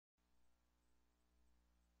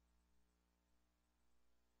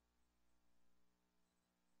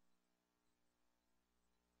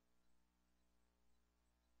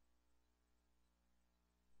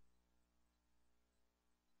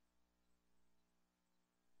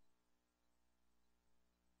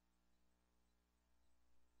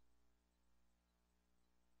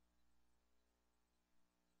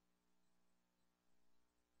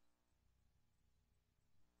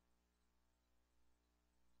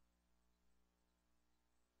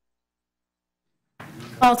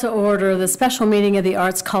Call to order the special meeting of the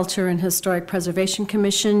Arts, Culture, and Historic Preservation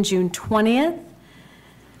Commission, June 20th.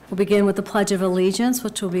 We'll begin with the Pledge of Allegiance,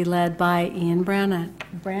 which will be led by Ian Brannan.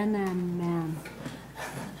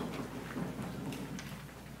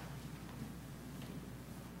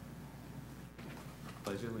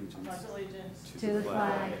 Pledge allegiance to the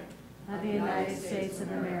flag of the United States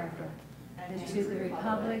of America and to the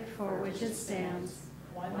republic for which it stands,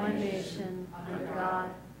 one nation, under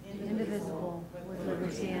God, indivisible, with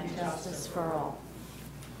liberty and justice for all.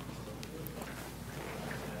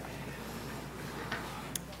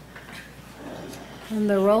 And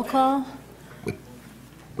the roll call.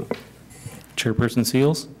 Chairperson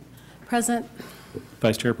Seals. Present.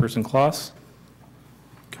 Vice Chairperson Kloss.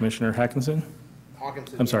 Commissioner Hawkinson.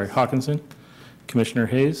 Commissioner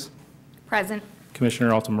Hayes. Present.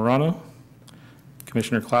 Commissioner Altamirano.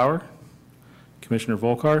 Commissioner Clower. Commissioner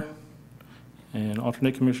Volkar. And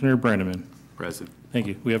alternate Commissioner Brandeman. Present. Thank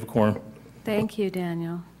you. We have a quorum. Thank you,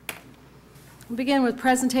 Daniel. We'll begin with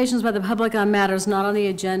presentations by the public on matters not on the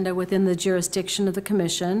agenda within the jurisdiction of the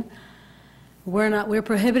Commission. We're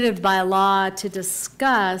prohibited by law to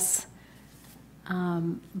discuss,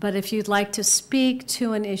 but if you'd like to speak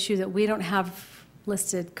to an issue that we don't have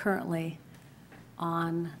listed currently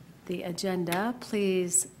on the agenda,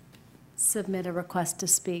 please submit a request to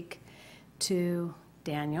speak to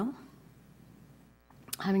Daniel.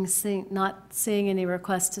 Not seeing any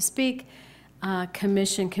requests to speak,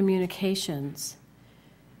 Commission communications.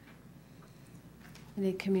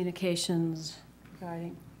 Any communications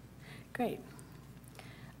regarding? Great.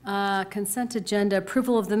 Consent agenda,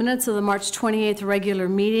 approval of the minutes of the March 28th regular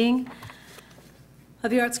meeting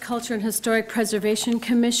of the Arts, Culture, and Historic Preservation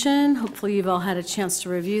Commission. Hopefully you've all had a chance to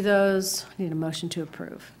review those. I need a motion to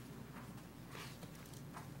approve.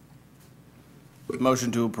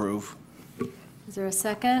 Motion to approve. Is there a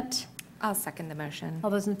second? I'll second the motion. All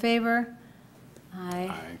those in favor?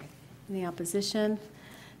 Aye. Any opposition?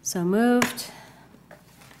 So moved.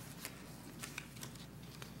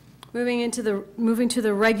 Moving to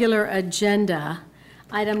the regular agenda,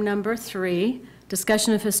 item number 3,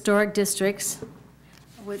 discussion of historic districts.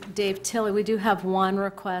 With Dave Tilley, we do have one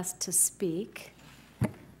request to speak.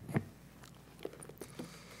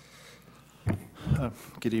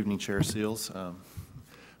 Good evening, Chair Seals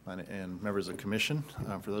and members of the Commission.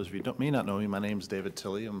 For those of you who may not know me, my name is David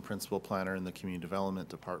Tilley. I'm a Principal Planner in the Community Development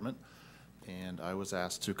Department, and I was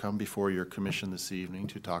asked to come before your Commission this evening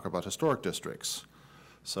to talk about historic districts.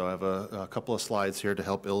 So I have a couple of slides here to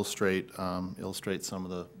help illustrate some of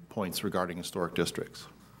the points regarding historic districts.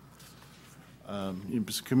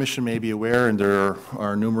 The Commission may be aware, and there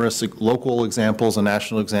are numerous local examples and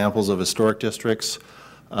national examples of historic districts.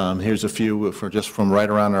 Here's a few just from right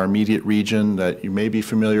around our immediate region that you may be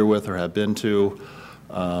familiar with or have been to.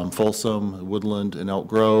 Folsom, Woodland, and Elk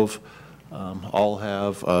Grove all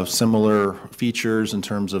have similar features in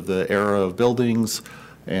terms of the era of buildings,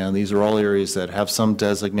 and these are all areas that have some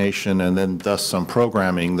designation and then thus some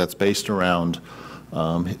programming that's based around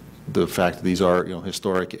the fact that these are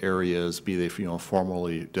historic areas, be they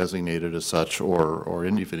formally designated as such or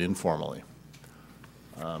even informally.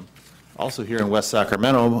 Also here in West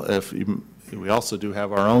Sacramento, we also do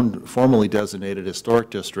have our own formally designated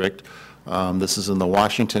historic district. This is in the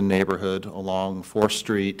Washington neighborhood along 4th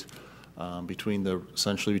Street,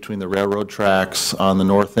 essentially between the railroad tracks on the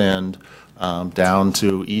north end, down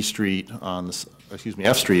to F Street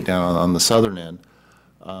down on the southern end.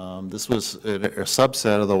 This was a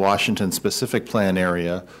subset of the Washington specific plan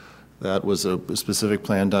area. That was a specific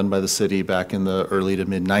plan done by the city back in the early to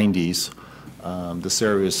mid 90s. This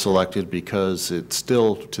area is selected because it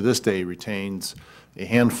still, to this day, retains a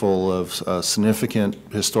handful of significant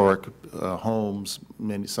historic homes,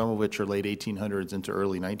 some of which are late 1800s into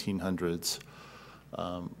early 1900s.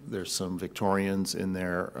 There's some Victorians in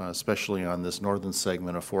there, especially on this northern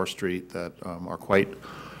segment of 4th Street, that are quite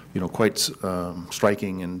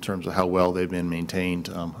striking in terms of how well they've been maintained.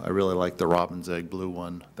 I really like the robin's egg blue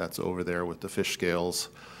one that's over there with the fish scales.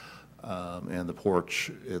 And the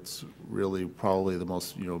porch. It's really probably the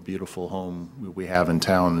most beautiful home we have in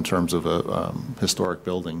town in terms of a historic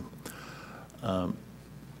building.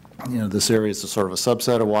 This area is a sort of a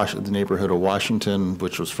subset of the neighborhood of Washington,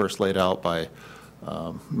 which was first laid out by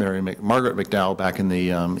Margaret McDowell back in the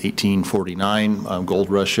 1849 Gold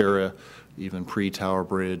Rush era, even pre-Tower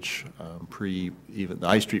Bridge, even the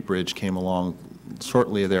I Street Bridge came along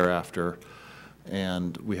shortly thereafter.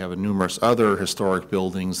 And we have numerous other historic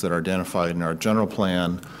buildings that are identified in our general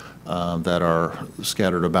plan that are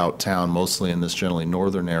scattered about town, mostly in this generally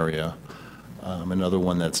northern area. Another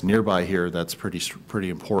one that's nearby here that's pretty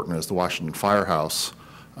important is the Washington Firehouse,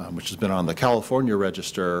 which has been on the California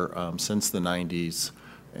Register since the 90s.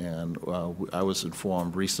 And I was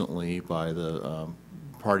informed recently by the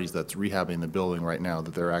parties that's rehabbing the building right now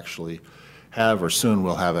that they're actually have, or soon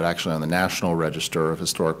will have it actually on the National Register of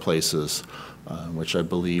Historic Places, which I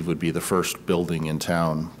believe would be the first building in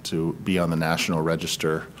town to be on the National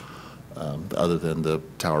Register, other than the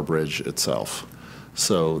Tower Bridge itself.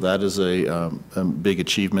 So that is a big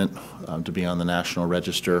achievement to be on the National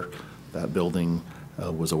Register. That building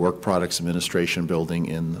was a Work Products Administration building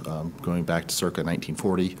in going back to circa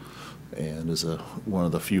 1940, and is one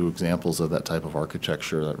of the few examples of that type of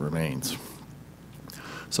architecture that remains.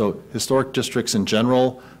 So historic districts in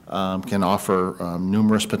general can offer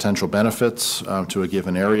numerous potential benefits to a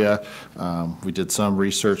given area. We did some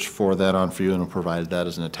research for that on for you and provided that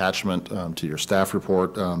as an attachment to your staff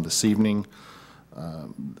report this evening.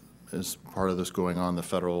 As part of this going on the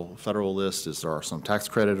federal list there are some tax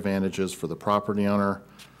credit advantages for the property owner.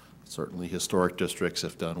 Certainly historic districts,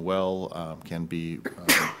 if done well, can be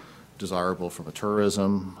desirable from a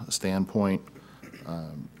tourism standpoint.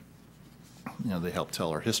 They help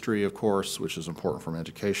tell our history, of course, which is important from an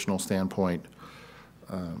educational standpoint.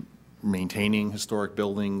 Maintaining historic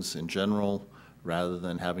buildings in general, rather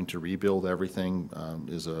than having to rebuild everything,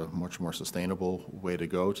 is a much more sustainable way to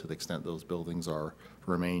go, to the extent those buildings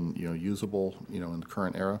remain usable in the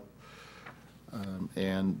current era.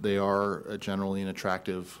 And they are generally an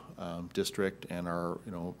attractive district, and are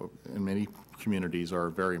in many communities are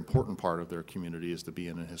a very important part of their community is to be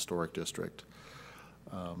in a historic district.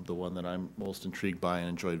 The one that I'm most intrigued by and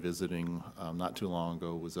enjoyed visiting not too long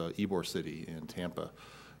ago was Ybor City in Tampa.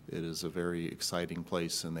 It is a very exciting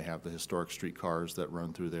place, and they have the historic streetcars that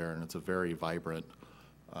run through there, and it's a very vibrant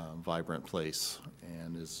place,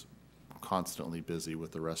 and is constantly busy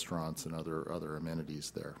with the restaurants and other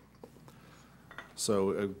amenities there.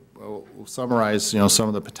 So I'll summarize, some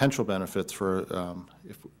of the potential benefits for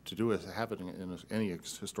have it in any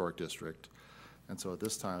historic district. And so at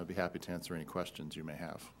this time, I'd be happy to answer any questions you may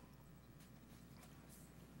have.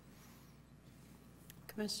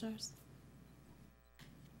 Commissioners?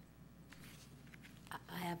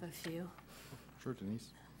 I have a few. Sure,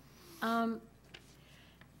 Denise. On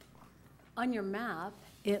your map,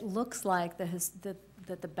 it looks like that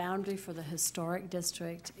the boundary for the historic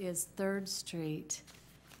district is 3rd Street.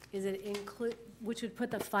 Is it which would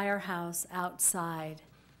put the firehouse outside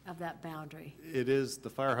of that boundary? It is. The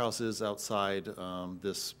firehouse is outside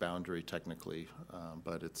this boundary technically,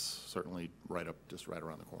 but it's certainly just right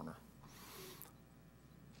around the corner.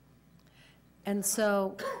 And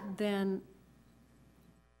so then,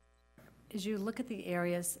 as you look at the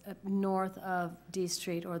areas north of D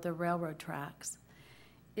Street or the railroad tracks,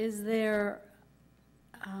 is there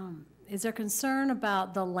concern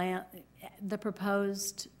about the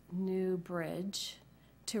proposed new bridge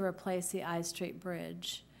to replace the I Street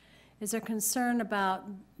Bridge? Is there concern about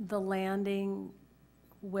the landing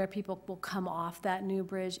where people will come off that new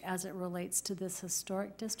bridge as it relates to this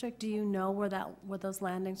historic district? Do you know where those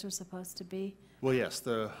landings are supposed to be? Well, yes,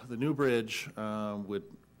 the new bridge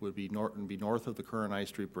would be north of the current I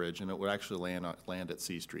Street Bridge, and it would actually land at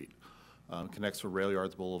C Street. Connects from Rail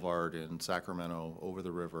Yards Boulevard in Sacramento over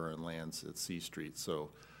the river and lands at C Street. So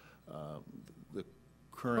the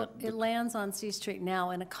current... Well, it lands on C Street now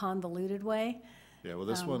in a convoluted way. Yeah, well,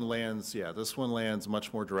 this one lands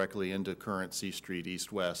much more directly into current C Street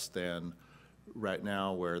east-west than right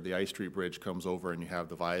now, where the I Street Bridge comes over and you have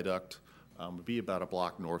the viaduct. Would be about a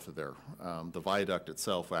block north of there. The viaduct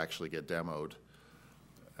itself will actually get demoed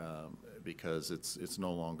because it's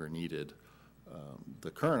no longer needed.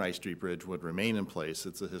 The current I Street Bridge would remain in place.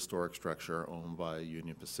 It's a historic structure owned by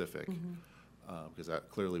Union Pacific, because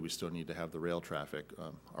clearly we still need to have the rail traffic.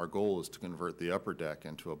 Our goal is to convert the upper deck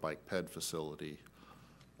into a bike ped facility,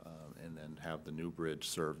 and then have the new bridge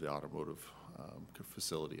serve the automotive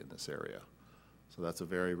facility in this area. So that's a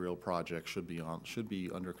very real project. Should be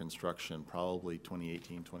under construction probably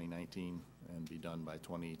 2018, 2019, and be done by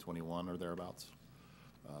 2021 or thereabouts.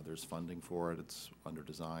 There's funding for it. It's under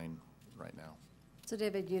design right now. So,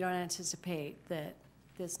 David, you don't anticipate that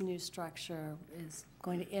this new structure is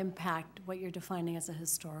going to impact what you're defining as a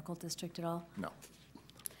historical district at all? No.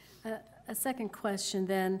 A second question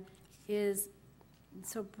then is,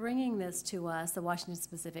 so bringing this to us, the Washington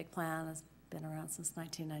Specific Plan has been around since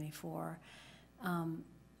 1994.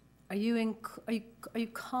 Are you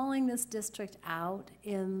calling this district out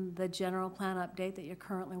in the general plan update that you're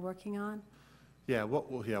currently working on? Yeah,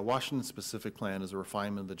 Washington Specific Plan is a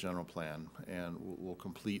refinement of the general plan, and we'll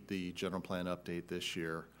complete the general plan update this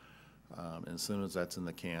year. And as soon as that's in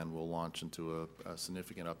the can, we'll launch into a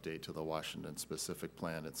significant update to the Washington Specific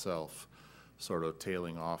Plan itself. sort of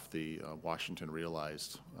tailing off the Washington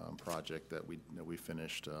Realized project that we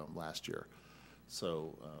finished last year.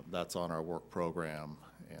 So that's on our work program,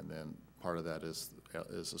 and then part of that is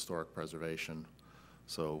historic preservation.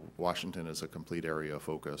 So Washington is a complete area of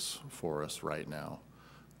focus for us right now,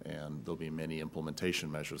 and there'll be many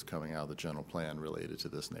implementation measures coming out of the general plan related to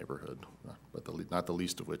this neighborhood, but not the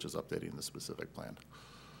least of which is updating the specific plan.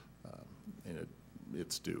 And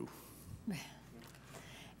it's due.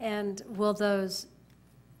 And will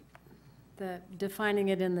defining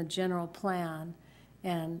it in the general plan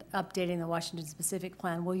and updating the Washington specific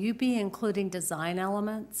plan, will you be including design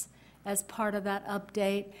elements as part of that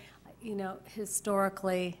update? You know,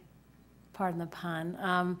 historically, pardon the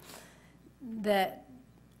pun, that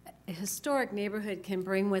a historic neighborhood can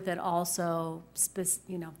bring with it also,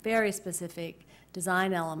 very specific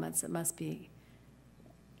design elements that must be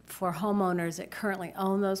for homeowners that currently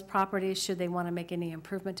own those properties, should they want to make any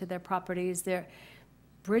improvement to their properties.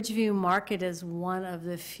 Bridgeview Market is one of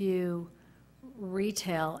the few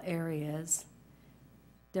retail areas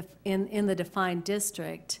in the defined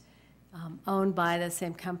district owned by the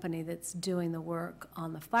same company that's doing the work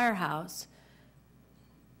on the firehouse.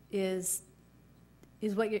 Is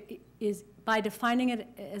by defining it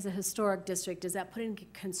as a historic district, is that putting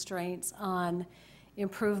constraints on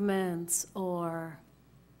improvements or?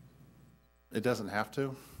 It doesn't have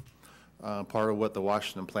to. Part of what the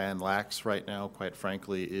Washington plan lacks right now, quite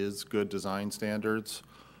frankly, is good design standards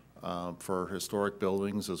for historic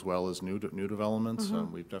buildings as well as new developments.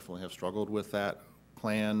 We definitely have struggled with that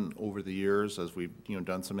plan over the years as we've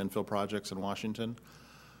done some infill projects in Washington.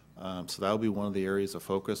 So that'll be one of the areas of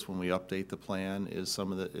focus when we update the plan,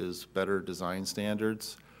 is better design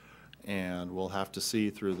standards. And we'll have to see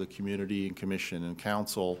through the community and commission and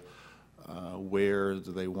council where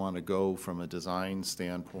do they want to go from a design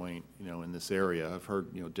standpoint, in this area. I've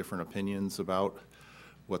heard, different opinions about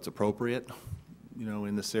what's appropriate,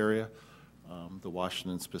 in this area. The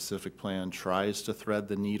Washington specific plan tries to thread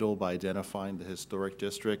the needle by identifying the historic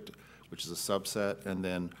district, which is a subset, and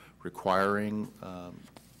then requiring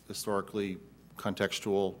historically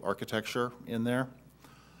contextual architecture in there.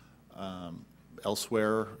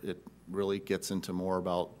 Elsewhere, it really gets into more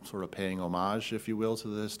about sort of paying homage, if you will, to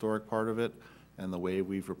the historic part of it. And the way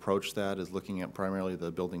we've approached that is looking at primarily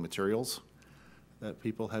the building materials that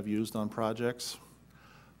people have used on projects.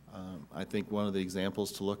 I think one of the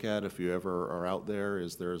examples to look at, if you ever are out there,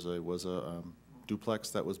 is was a duplex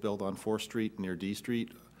that was built on 4th Street near D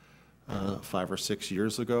Street 5 or 6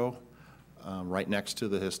 years ago, right next to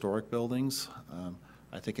the historic buildings.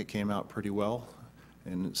 I think it came out pretty well,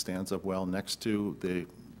 and it stands up well next to the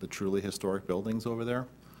truly historic buildings over there.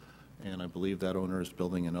 And I believe that owner is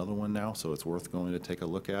building another one now, so it's worth going to take a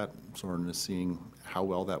look at, sort of seeing how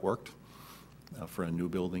well that worked for a new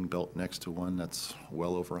building built next to one that's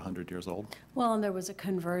well over 100 years old. Well, and there was a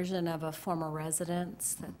conversion of a former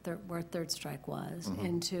residence where Third Strike was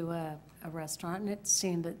into a restaurant, and it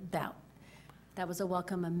seemed that was a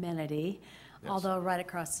welcome amenity. Yes. Although right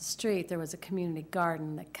across the street there was a community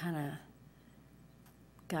garden that kind of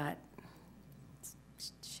got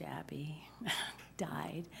shabby,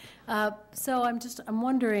 died. So I'm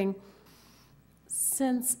wondering,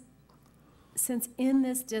 since in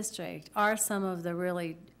this district are some of the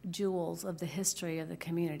really jewels of the history of the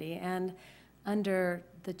community, and under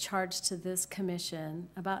the charge to this commission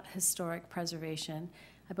about historic preservation,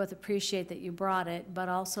 I both appreciate that you brought it, but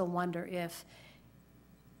also wonder if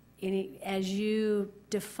as you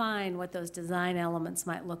define what those design elements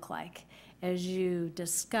might look like, as you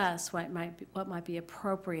discuss what might be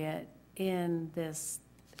appropriate in this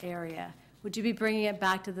area, would you be bringing it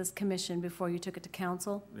back to this commission before you took it to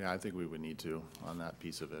council? Yeah, I think we would need to on that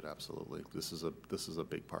piece of it, absolutely. This is a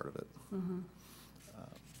big part of it.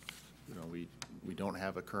 We don't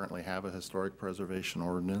currently have a historic preservation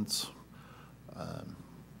ordinance,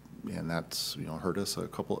 and that's hurt us a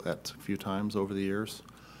few times over the years.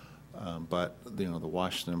 But the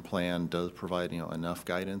Washington plan does provide enough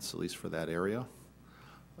guidance, at least for that area.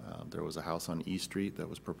 There was a house on E Street that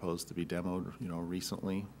was proposed to be demoed,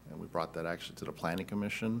 recently, and we brought that actually to the Planning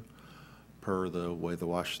Commission per the way the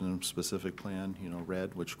Washington specific plan,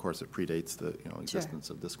 read, which of course it predates the, existence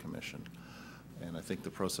of this commission. And I think the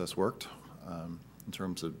process worked in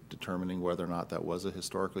terms of determining whether or not that was a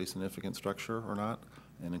historically significant structure or not,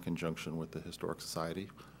 and in conjunction with the Historic Society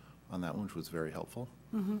on that one, which was very helpful.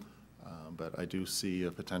 But I do see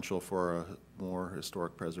a potential for a more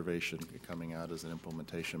historic preservation coming out as an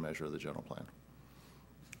implementation measure of the general plan.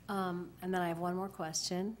 And then I have one more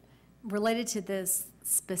question related to this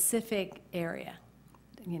specific area,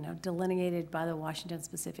 delineated by the Washington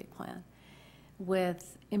specific plan.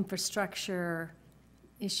 with infrastructure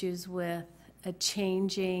issues with a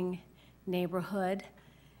changing neighborhood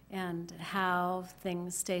and how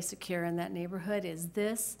things stay secure in that neighborhood.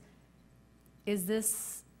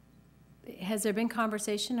 Has there been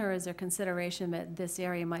conversation or is there consideration that this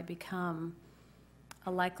area might become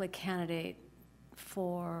a likely candidate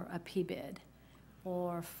for a P-bid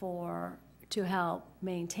or to help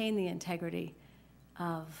maintain the integrity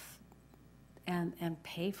of and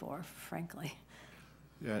pay for, frankly?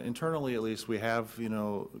 Yeah, internally at least, we have,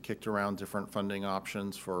 kicked around different funding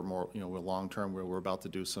options for more, long-term, where we're about to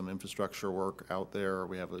do some infrastructure work out there.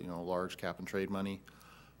 We have, large cap and trade money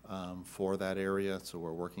for that area, so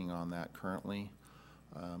we're working on that currently.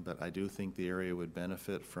 But I do think the area would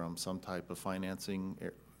benefit from some type of financing,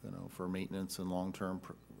 for maintenance and long-term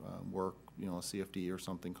work, a CFD or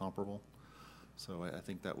something comparable. So I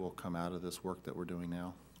think that will come out of this work that we're doing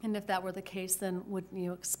now. And if that were the case, then wouldn't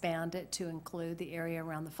you expand it to include the area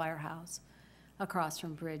around the firehouse across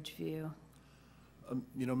from Bridgeview?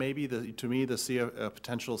 Maybe to me, a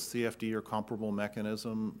potential CFD or comparable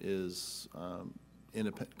mechanism is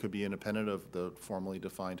could be independent of the formally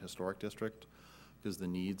defined historic district, because the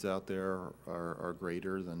needs out there are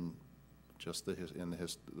greater than just the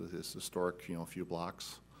historic, few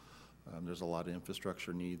blocks. There's a lot of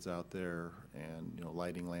infrastructure needs out there, and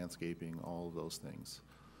lighting, landscaping, all of those things.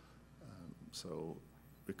 So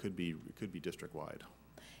it could be district-wide.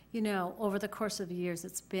 Over the course of years,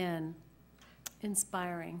 it's been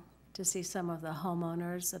inspiring to see some of the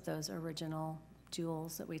homeowners of those original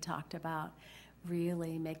jewels that we talked about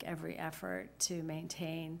really make every effort to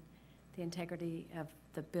maintain the integrity of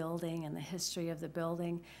the building and the history of the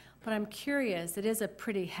building. But I'm curious, it is a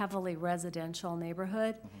pretty heavily residential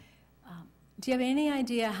neighborhood. Mm-hmm. Do you have any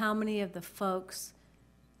idea how many of the folks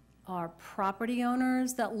are property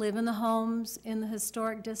owners that live in the homes in the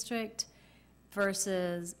historic district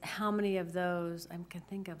versus how many of those, I can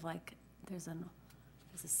think of there's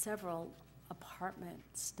a several apartment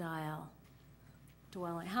style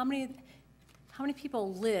dwelling. How many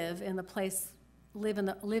people live in the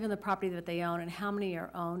property that they own, and how many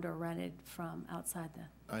are owned or rented from outside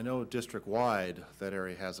the? I know district-wide, that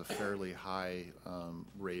area has a fairly high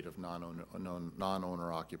rate of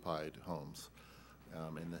non-owner occupied homes.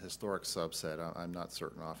 In the historic subset, I'm not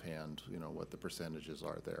certain offhand, what the percentages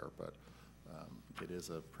are there, but it is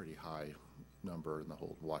a pretty high number in the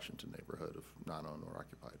whole Washington neighborhood of non-owner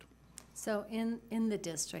occupied. So in the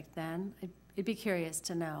district then, I'd be curious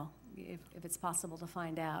to know if it's possible to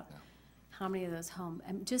find out how many of those homes,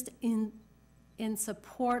 just in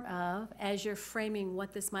support of, as you're framing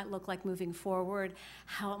what this might look like moving forward,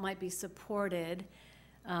 how it might be supported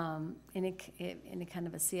in a kind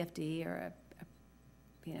of a CFD or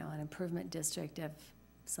an improvement district of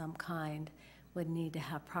some kind would need to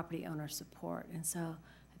have property owner support. And so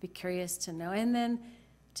I'd be curious to know. And then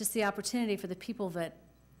just the opportunity for the people that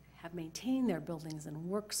have maintained their buildings and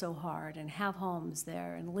work so hard and have homes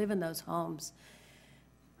there and live in those homes,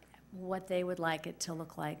 what they would like it to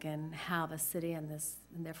look like and how the city and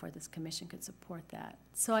therefore this commission could support that.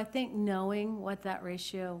 So I think knowing what that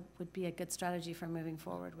ratio would be a good strategy for moving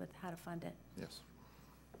forward with how to fund it. Yes.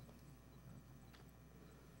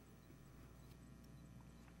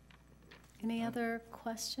 Any other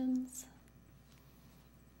questions?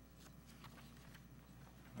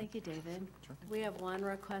 Thank you, David. Sure. We have one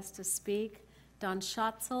request to speak. Don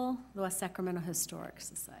Schatzel, the West Sacramento Historic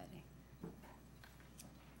Society.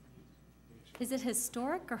 Is it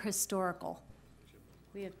historic or historical?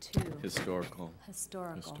 We have two. Historical.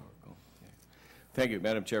 Historical. Yeah. Thank you,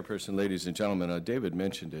 Madam Chairperson, ladies and gentlemen. David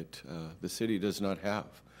mentioned it. The city does not have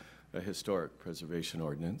a historic preservation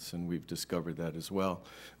ordinance, and we've discovered that as well.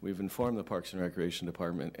 We've informed the Parks and Recreation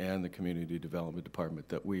Department and the Community Development Department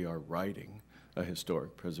that we are writing a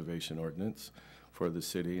historic preservation ordinance for the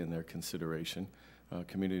city and their consideration.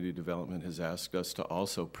 Community Development has asked us to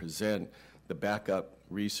also present the backup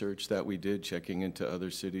research that we did, checking into other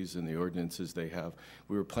cities and the ordinances they have.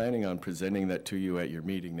 We were planning on presenting that to you at your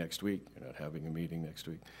meeting next week. You're not having a meeting next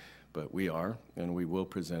week, but we are, and we will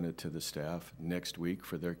present it to the staff next week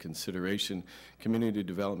for their consideration. Community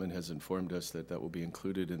Development has informed us that that will be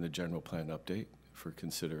included in the general plan update for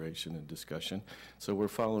consideration and discussion. So we're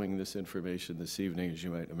following this information this evening, as you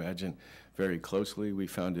might imagine, very closely. We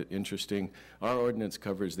found it interesting. Our ordinance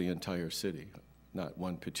covers the entire city, not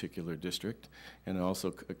one particular district, and it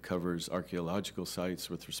also covers archaeological sites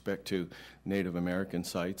with respect to Native American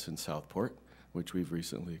sites in Southport, which we've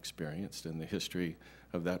recently experienced, and the history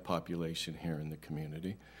of that population here in the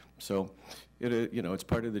community. So it's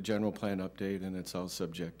part of the general plan update, and it's all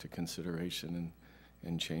subject to consideration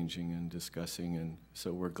and changing and discussing, and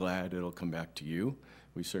so we're glad it'll come back to you.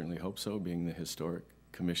 We certainly hope so, being the Historic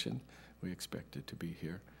Commission. We expect it to be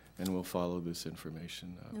here, and we'll follow this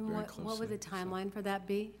information And very what closely. would the timeline for that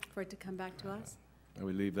be, for it to come back to us? I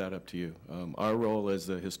would leave that up to you. Our role as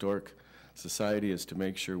the Historic Society is to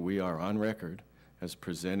make sure we are on record as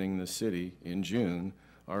presenting the city in June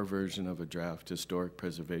our version of a draft historic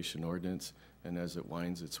preservation ordinance, and as it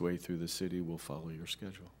winds its way through the city, we'll follow your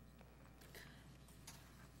schedule.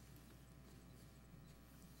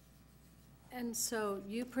 And so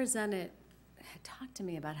you presented, talk to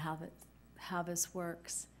me about how this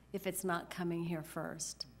works, if it's not coming here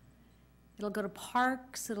first. It'll go to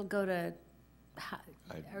Parks, it'll go to,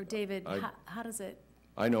 or David, how does it?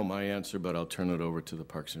 I know my answer, but I'll turn it over to the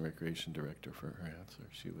Parks and Recreation Director for her answer.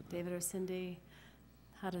 She would know. David or Cindy,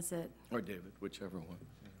 how does it? Or David, whichever one.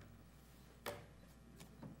 I'm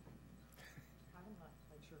not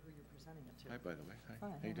quite sure who you're presenting it to. Hi, by the way. Hi. Hi,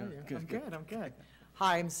 How you how are doing? you? I'm good, I'm good.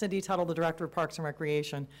 Hi, I'm Cindy Tuttle, the Director of Parks and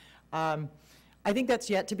Recreation. I think that's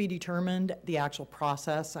yet to be determined, the actual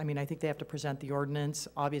process. I mean, I think they have to present the ordinance.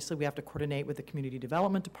 Obviously, we have to coordinate with the Community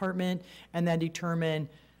Development Department and then determine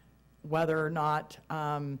whether or not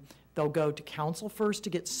they'll go to council first to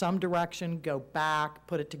get some direction, go back,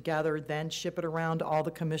 put it together, then ship it around to all the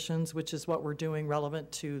commissions, which is what we're doing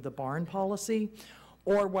relevant to the barn policy,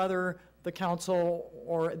 or whether the council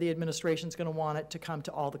or the administration's going to want it to come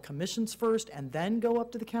to all the commissions first and then go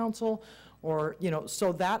up to the council, or, you know,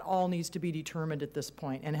 so that all needs to be determined at this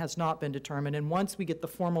point and has not been determined. And once we get the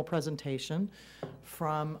formal presentation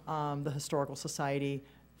from the Historical Society,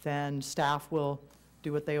 then staff will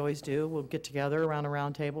do what they always do. We'll get together around a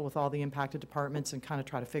round table with all the impacted departments and kind of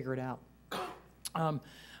try to figure it out.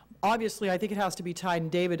 Obviously, I think it has to be tied,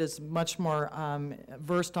 and David is much more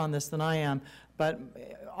versed on this than I am, but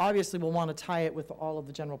obviously we'll want to tie it with all of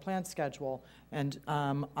the general plan schedule, and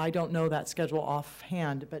I don't know that schedule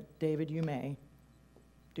offhand, but David, you may.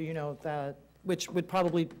 Do you know that, which would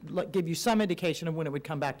probably give you some indication of when it would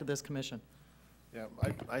come back to this commission? Yeah,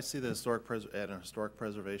 I see the historic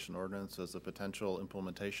preservation ordinance as a potential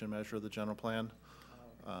implementation measure of the general plan.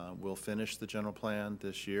 We'll finish the general plan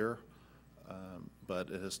this year, but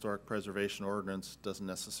a historic preservation ordinance doesn't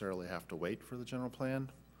necessarily have to wait for the general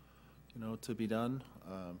plan, you know, to be done.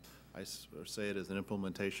 I say it as an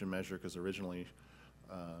implementation measure because originally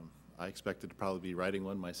I expected to probably be writing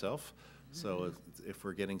one myself. So if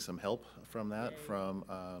we're getting some help from that, from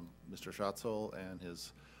Mr. Schatzel and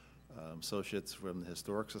his associates from the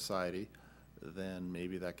Historic Society, then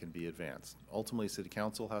maybe that can be advanced. Ultimately, City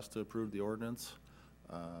Council has to approve the ordinance.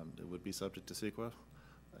 It would be subject to CEQA,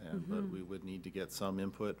 but we would need to get some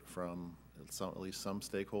input from at least some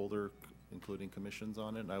stakeholder, including commissions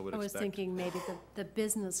on it, and I would expect. I was thinking maybe the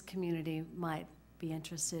business community might be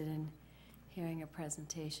interested in hearing a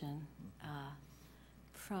presentation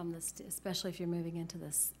from this, especially if you're moving into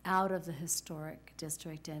this, out of the historic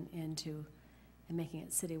district and into, and making it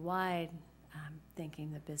citywide. I'm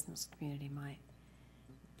thinking the business community might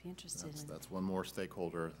be interested in. That's one more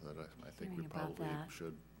stakeholder that I think we hearing about probably that.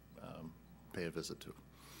 should pay a visit to.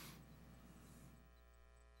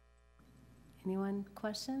 Anyone,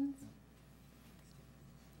 questions?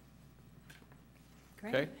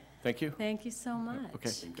 Great. Okay, thank you. Thank you so much. Okay,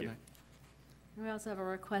 thank you. We also have a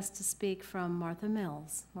request to speak from Martha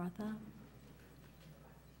Mills. Martha?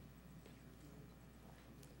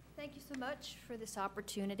 Thank you so much for this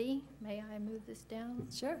opportunity. May I move this down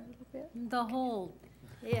Sure. a little bit? The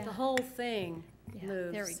whole thing Yeah,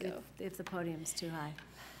 moves there we go. if the podium's too high.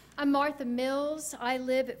 I'm Martha Mills. I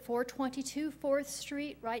live at 422 4th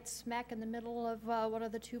Street, right smack in the middle of one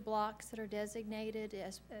of the two blocks that are designated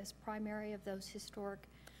as primary of those historic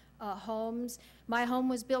homes. My home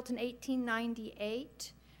was built in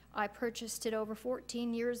 1898. I purchased it over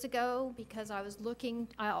 14 years ago because I was looking,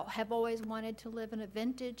 I have always wanted to live in a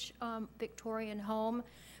vintage Victorian home,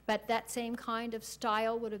 but that same kind of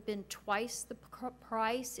style would have been twice the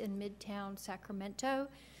price in Midtown Sacramento.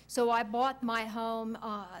 So I bought my home.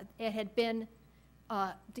 It had been,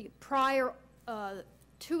 the prior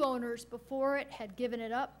two owners before it had given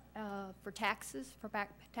it up for taxes, for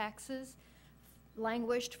back taxes,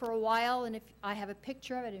 languished for a while, and if I have a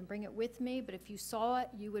picture of it, I didn't bring it with me, but if you saw it,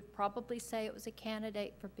 you would probably say it was a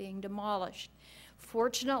candidate for being demolished.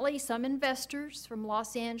 Fortunately, some investors from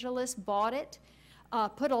Los Angeles bought it,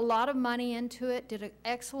 put a lot of money into it, did an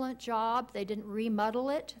excellent job. They didn't remodel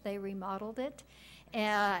it, they remodeled it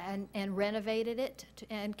and renovated it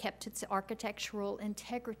and kept its architectural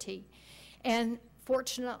integrity. And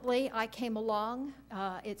fortunately, I came along.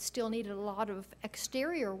 It still needed a lot of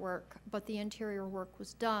exterior work, but the interior work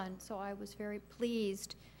was done. So I was very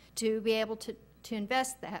pleased to be able to to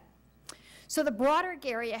invest that. So the Broderick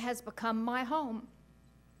area has become my home.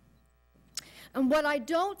 And what I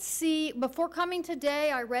don't see, before coming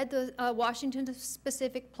today, I read the Washington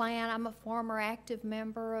Specific Plan. I'm a former active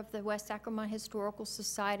member of the West Sacramento Historical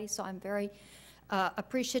Society, so I'm very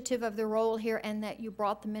appreciative of the role here and that you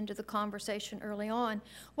brought them into the conversation early on.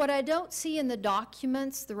 What I don't see in the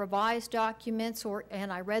documents, the revised documents,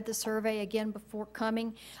 and I read the survey again before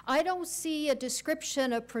coming, I don't see a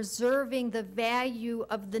description of preserving the value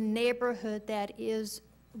of the neighborhood that is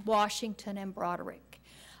Washington and Broderick.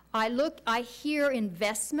 I hear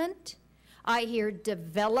investment, I hear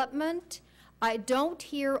development, I don't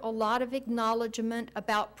hear a lot of acknowledgement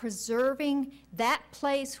about preserving that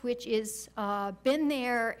place which is been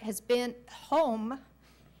there, has been home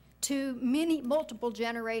to multiple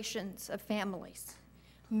generations of families.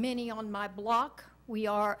 Many on my block,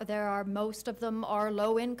 most of them are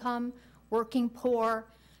low income, working poor,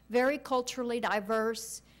 very culturally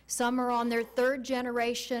diverse. Some are on their third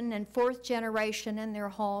generation and fourth generation in their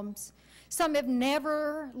homes. Some have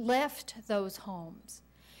never left those homes.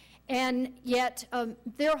 And yet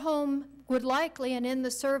their home would likely, and in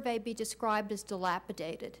the survey, be described as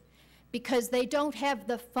dilapidated because they don't have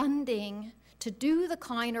the funding to do the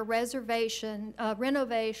kind of renovation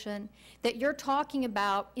that you're talking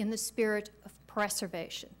about in the spirit of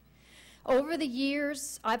preservation. Over the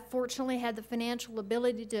years, I've fortunately had the financial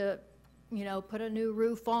ability to put a new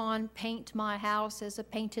roof on, paint my house as a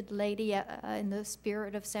painted lady in the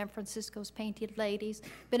spirit of San Francisco's painted ladies.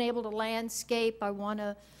 Been able to landscape. I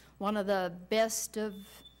won one of the best of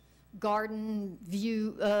garden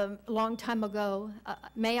view a long time ago.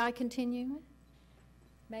 May I continue?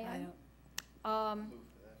 May I?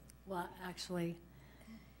 Well, actually,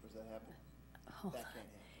 Does that happen? hold on.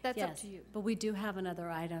 That's up Yes, to you. but we do have another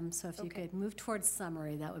item, so if you Okay. could move towards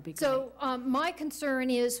summary, that would be great. So my concern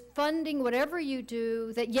is funding whatever you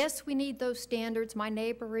do, that yes, we need those standards. My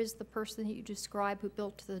neighbor is the person that you described who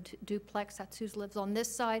built the duplex. That's who lives on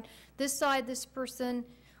this side. This person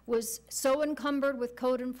was so encumbered with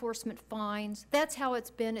code enforcement fines. That's how it's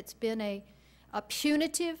been. It's been a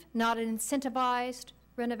punitive, not an incentivized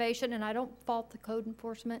renovation, and I don't fault the code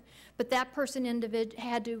enforcement, but that person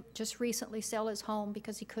had to just recently sell his home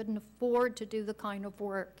because he couldn't afford to do the kind of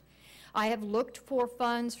work. I have looked for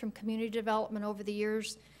funds from community development over the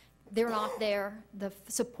years. They're not there. The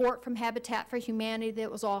support from Habitat for Humanity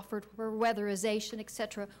that was offered for weatherization, et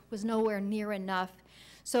cetera, was nowhere near enough.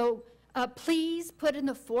 So please put in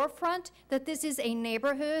the forefront that this is a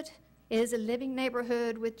neighborhood, it is a living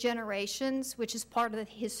neighborhood with generations, which is part of the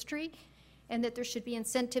history, and that there should be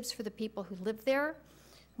incentives for the people who live there.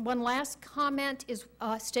 One last comment is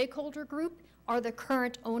stakeholder group are the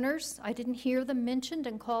current owners. I didn't hear them mentioned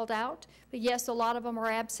and called out, but yes, a lot of them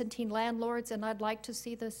are absentee landlords, and I'd like to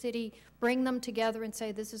see the city bring them together and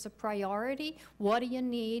say, this is a priority. What do you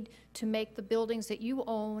need to make the buildings that you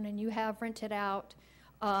own and you have rented out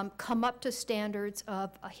come up to standards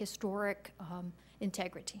of a historic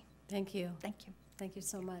integrity? Thank you. Thank you. Thank you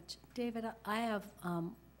so much. David, I have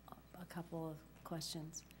a couple of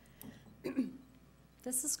questions.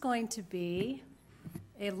 This is going to be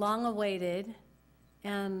a long-awaited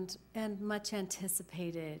and much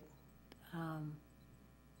anticipated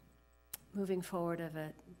moving forward of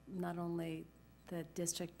it, not only the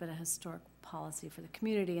district, but a historic policy for the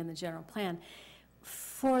community and the general plan.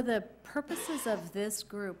 For the purposes of this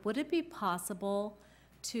group, would it be possible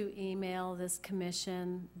to email this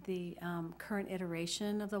commission the current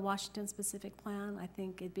iteration of the Washington Specific Plan? I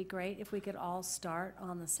think it'd be great if we could all start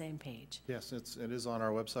on the same page. Yes, it is on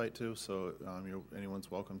our website too, so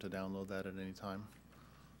anyone's welcome to download that at any time.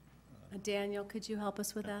 Daniel, could you help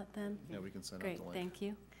us with that then? Yeah, we can send out Great, the link. thank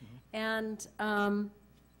you. And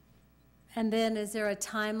then is there a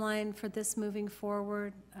timeline for this moving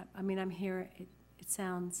forward? I mean, I'm here, it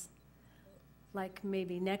sounds like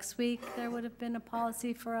maybe next week there would have been a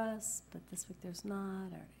policy for us, but this week there's not,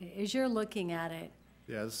 or as you're looking at it.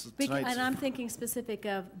 Yeah, this is And I'm thinking specific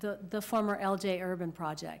of the former LJ Urban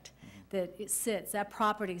project, that that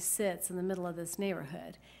property sits in the middle of this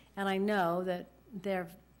neighborhood. And I know that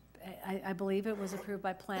I believe it was approved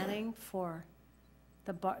by planning for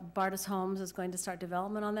the Bardis Homes is going to start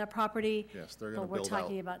development on that property. Yes, they're going to But build we're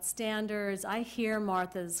talking about standards. I hear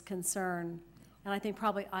Martha's concern, and I think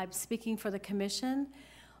probably I'm speaking for the commission,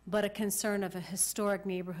 but a concern of a historic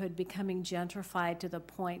neighborhood becoming gentrified to the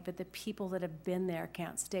point that the people that have been there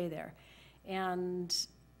can't stay there. And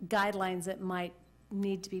guidelines that might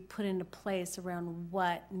need to be put into place around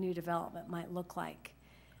what new development might look like.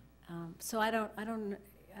 So I don't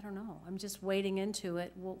know. I'm just wading into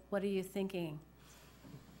it. What are you thinking?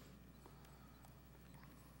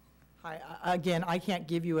 Hi, again, I can't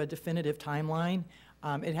give you a definitive timeline.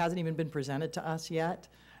 It hasn't even been presented to us yet.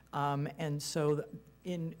 And so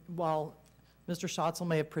while Mr. Schatzel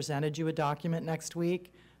may have presented you a document next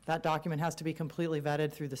week, that document has to be completely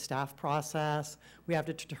vetted through the staff process. We have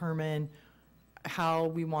to determine how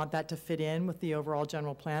we want that to fit in with the overall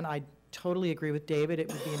general plan. I totally agree with David,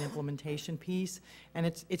 it would be an implementation piece, and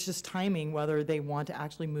it's just timing whether they want to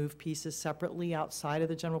actually move pieces separately outside of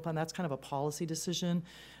the general plan. That's kind of a policy decision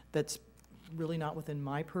that's really not within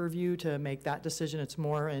my purview to make that decision. It's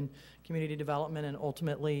more in community development and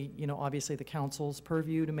ultimately, you know, obviously the council's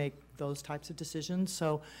purview to make those types of decisions.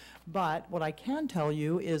 So, but what I can tell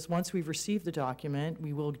you is once we've received the document,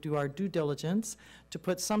 we will do our due diligence to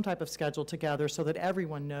put some type of schedule together so that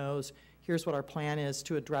everyone knows here's what our plan is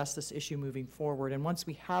to address this issue moving forward. And once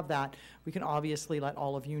we have that, we can obviously let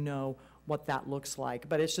all of you know what that looks like.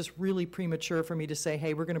 But it's just really premature for me to say,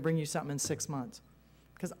 hey, we're going to bring you something in 6 months.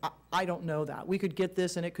 Because I don't know that. We could get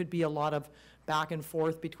this, and it could be a lot of back and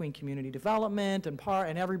forth between community development and PAR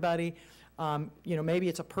and everybody. You know, maybe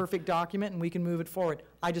it's a perfect document, and we can move it forward.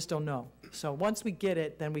 I just don't know. So once we get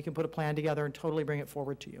it, then we can put a plan together and totally bring it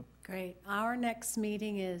forward to you. Great. Our next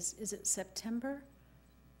meeting is it September?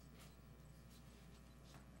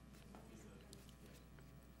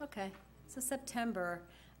 Okay, so September.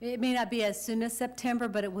 It may not be as soon as September,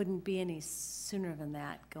 but it wouldn't be any sooner than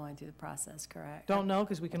that going through the process, correct? Don't know,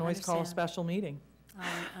 because we can always call a Understand. special meeting. I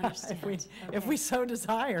understand. If we Okay. so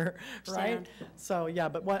desire, right? Understand. So, yeah,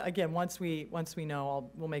 but again, once we know,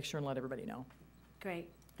 we'll make sure and let everybody know. Great,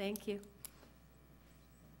 thank you.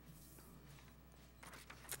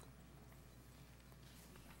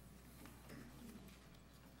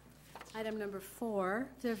 Item number 4,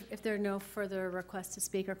 if there are no further requests to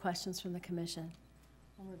speak or questions from the commission,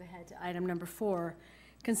 we'll move ahead to item number 4.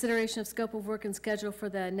 Consideration of scope of work and schedule for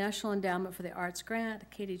the National Endowment for the Arts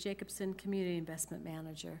Grant, Katie Jacobson, Community Investment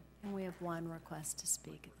Manager. And we have one request to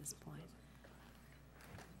speak at this point.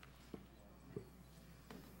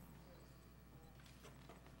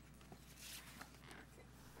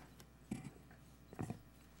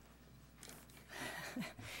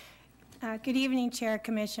 Good evening, Chair,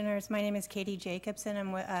 Commissioners. My name is Katie Jacobson.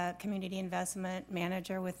 I'm a Community Investment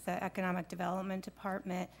Manager with the Economic Development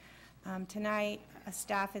Department. Tonight,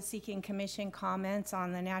 staff is seeking Commission comments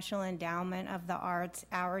on the National Endowment of the Arts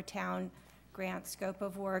Our Town Grant scope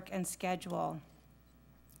of work and schedule.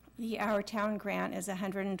 The Our Town Grant is a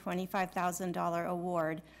 $125,000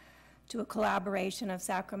 award to a collaboration of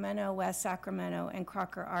Sacramento, West Sacramento, and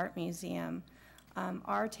Crocker Art Museum.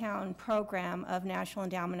 Our town program of National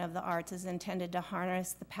Endowment of the Arts is intended to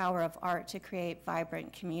harness the power of art to create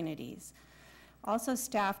vibrant communities. Also,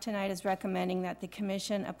 staff tonight is recommending that the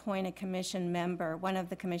commission appoint a commission member, one of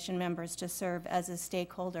the commission members, to serve as a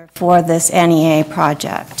stakeholder for this NEA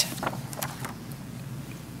project.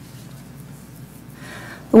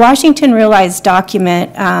 The Washington Realized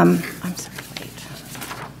document,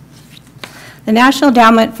 the National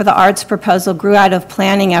Endowment for the Arts proposal grew out of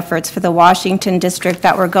planning efforts for the Washington district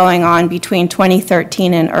that were going on between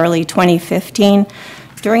 2013 and early 2015.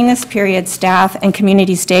 During this period, staff and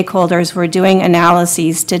community stakeholders were doing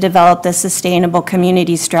analyses to develop the sustainable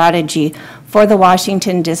community strategy for the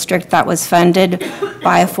Washington district that was funded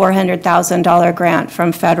by a $400,000 grant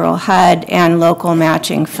from federal HUD and local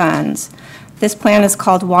matching funds. This plan is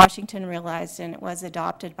called Washington Realized, and it was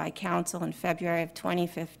adopted by Council in February of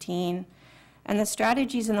 2015. And the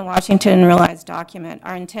strategies in the Washington Realized document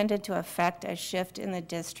are intended to affect a shift in the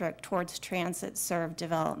district towards transit-served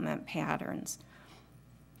development patterns.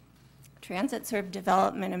 Transit-served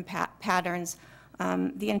development and patterns,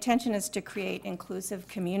 the intention is to create inclusive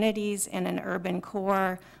communities in an urban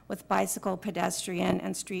core with bicycle, pedestrian,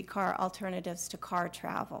 and streetcar alternatives to car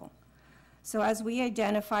travel. So as we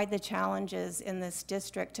identified the challenges in this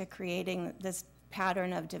district to creating this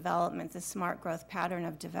pattern of development, this smart growth pattern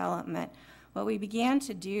of development, what we began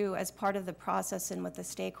to do as part of the process and with the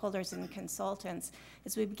stakeholders and consultants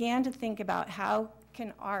is we began to think about how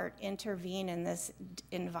can art intervene in this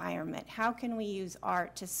environment? How can we use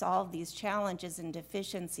art to solve these challenges and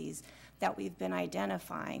deficiencies that we've been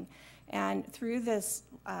identifying? And through this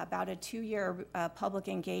about a 2-year public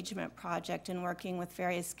engagement project and working with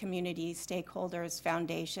various community stakeholders,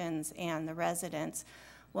 foundations, and the residents,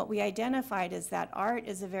 what we identified is that art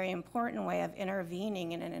is a very important way of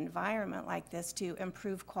intervening in an environment like this to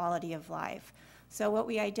improve quality of life. So what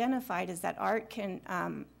we identified is that art can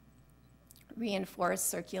reinforce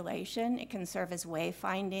circulation, it can serve as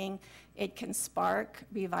wayfinding, it can spark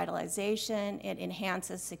revitalization, it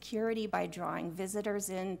enhances security by drawing visitors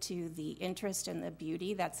into the interest and the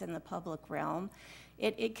beauty that's in the public realm.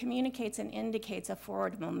 It communicates and indicates a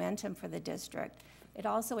forward momentum for the district. It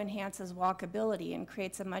also enhances walkability and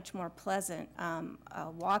creates a much more pleasant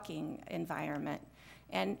walking environment.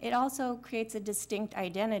 And it also creates a distinct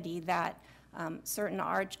identity that certain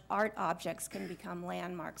art objects can become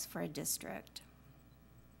landmarks for a district.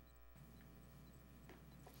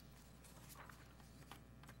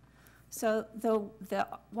 So the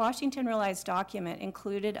Washington Realized document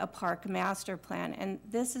included a park master plan, and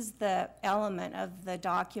this is the element of the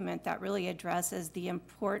document that really addresses the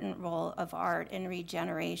important role of art in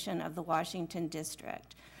regeneration of the Washington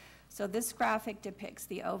district. So this graphic depicts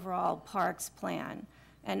the overall parks plan,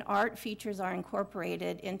 and art features are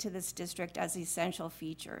incorporated into this district as essential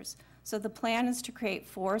features. So the plan is to create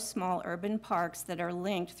 4 small urban parks that are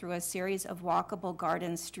linked through a series of walkable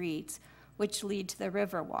garden streets, which lead to the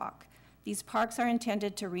Riverwalk. These parks are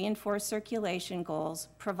intended to reinforce circulation goals,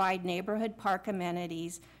 provide neighborhood park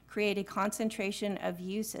amenities, create a concentration of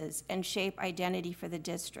uses, and shape identity for the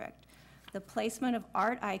district. The placement of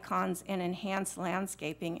art icons and enhanced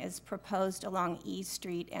landscaping is proposed along E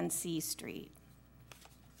Street and C Street.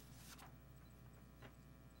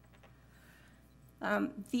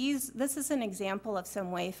 This is an example of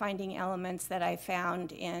some wayfinding elements that I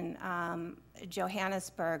found in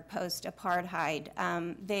Johannesburg post-apartheid.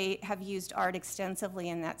 They have used art extensively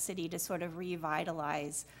in that city to sort of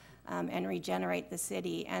revitalize and regenerate the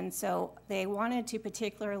city. And so they wanted to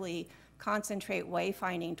particularly concentrate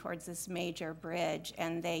wayfinding towards this major bridge.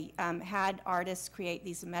 And they had artists create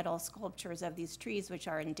these metal sculptures of these trees, which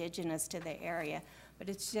are indigenous to the area. But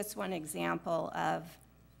it's just one example of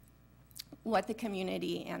what the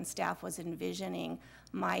community and staff was envisioning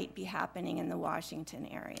might be happening in the Washington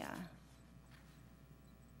area.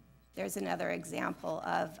 There's another example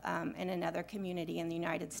of in another community in the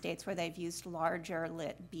United States where they've used larger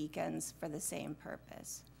lit beacons for the same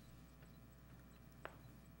purpose.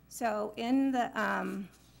 So in the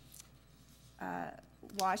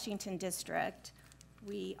Washington district,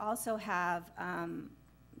 we also have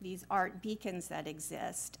these art beacons that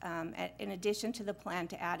exist, in addition to the plan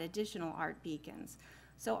to add additional art beacons.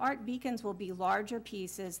 So art beacons will be larger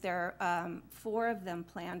pieces. There are 4 of them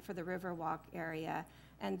planned for the Riverwalk area,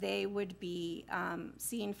 and they would be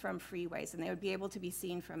seen from freeways, and they would be able to be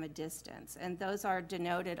seen from a distance. And those are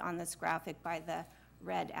denoted on this graphic by the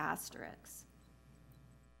red asterisks.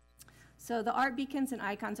 So the art beacons and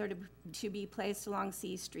icons are to be placed along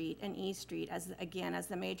C Street and E Street as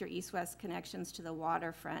the major east-west connections to the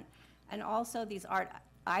waterfront. And also these art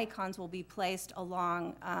icons will be placed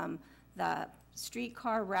along the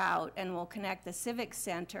streetcar route and will connect the Civic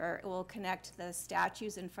Center. It will connect the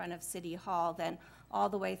statues in front of City Hall, then all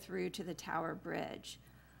the way through to the Tower Bridge.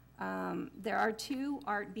 There are 2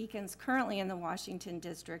 art beacons currently in the Washington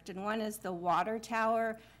district, and one is the water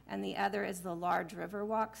tower and the other is the large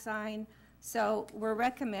Riverwalk sign. So we're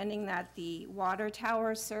recommending that the water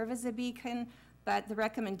tower serve as a beacon, but the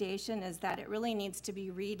recommendation is that it really needs to be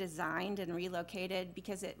redesigned and relocated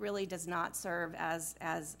because it really does not serve as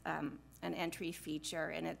an entry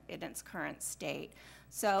feature in its current state.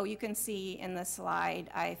 So you can see in the slide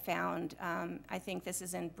I found, I think this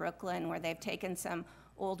is in Brooklyn, where they've taken some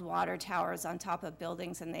old water towers on top of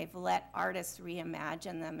buildings and they've let artists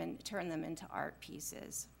reimagine them and turn them into art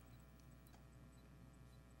pieces.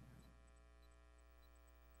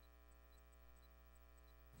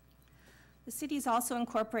 The city is also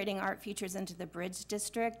incorporating art features into the Bridge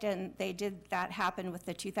District, and they did that happen with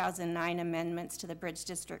the 2009 amendments to the Bridge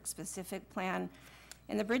District specific plan.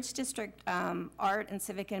 In the Bridge District, art and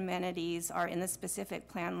civic amenities are in the specific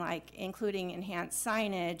plan, like including enhanced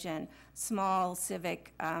signage and small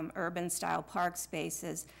civic urban style park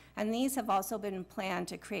spaces. And these have also been planned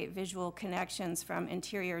to create visual connections from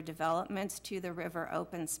interior developments to the river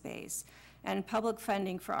open space. And public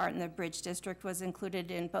funding for art in the Bridge District was included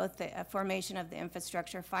in both the formation of the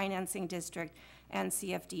Infrastructure Financing District and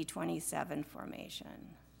CFD 27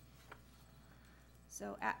 formation.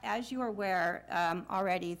 So as you are aware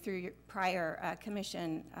already through your prior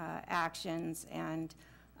commission actions and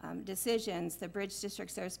decisions, the Bridge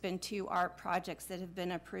Districts, there's been 2 art projects that have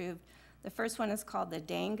been approved. The first one is called the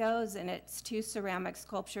Dangos, and it's 2 ceramic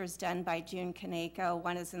sculptures done by June Kaneko.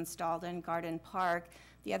 One is installed in Garden Park.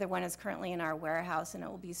 The other one is currently in our warehouse, and it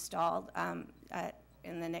will be installed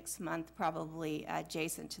in the next month, probably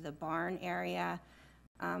adjacent to the barn area,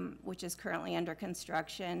 which is currently under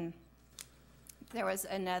construction. There was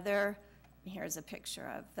another, here's a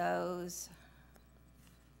picture of those.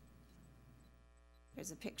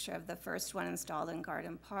 Here's a picture of the first one installed in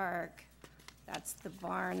Garden Park. That's the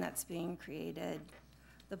barn that's being created.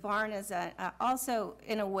 The barn is also,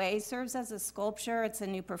 in a way, serves as a sculpture. It's a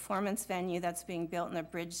new performance venue that's being built in the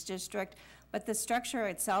Bridge District, but the structure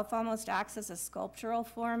itself almost acts as a sculptural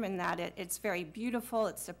form in that it's very beautiful,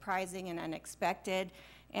 it's surprising and unexpected,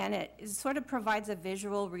 and it sort of provides a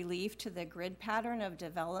visual relief to the grid pattern of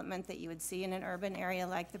development that you would see in an urban area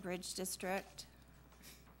like the Bridge District.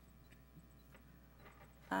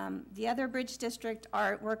 The other Bridge District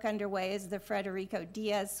artwork underway is the Federico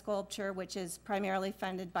Diaz sculpture, which is primarily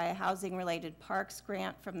funded by a housing-related parks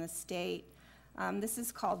grant from the state. This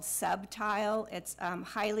is called Subtile. It's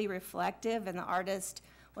highly reflective, and the artist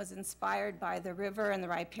was inspired by the river and the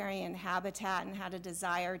riparian habitat and had a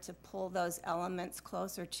desire to pull those elements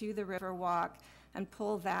closer to the Riverwalk and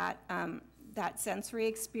pull that, that sensory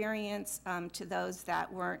experience to those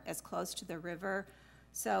that weren't as close to the river.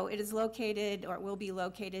 So it is located, or it will be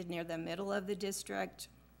located, near the middle of the district.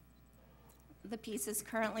 The piece is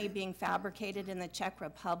currently being fabricated in the Czech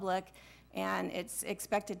Republic, and it's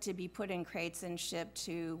expected to be put in crates and shipped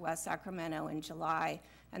to West Sacramento in July.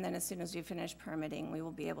 And then as soon as we finish permitting, we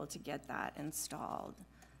will be able to get that installed.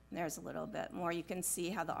 And there's a little bit more. You can see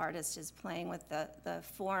how the artist is playing with the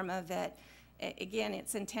form of it. Again,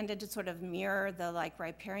 it's intended to sort of mirror the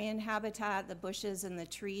riparian habitat, the bushes and the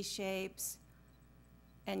tree shapes.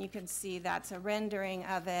 And you can see that's a rendering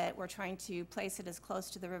of it. We're trying to place it as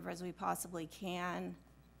close to the river as we possibly can.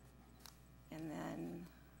 And then,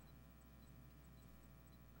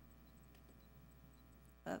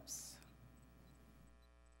 oops.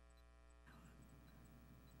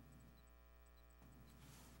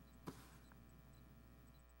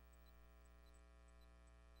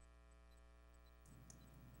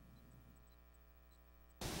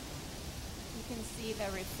 You can see the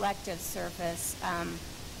reflective surface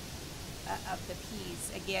of the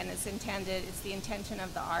piece. Again, it's the intention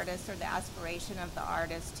of the artist, or the aspiration of the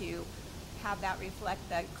artist, to have that reflect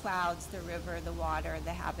the clouds, the river, the water,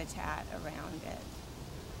 the habitat around it.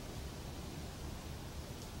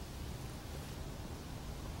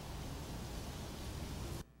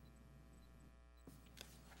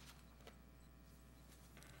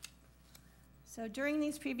 So during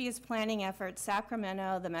these previous planning efforts,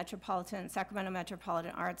 Sacramento Metropolitan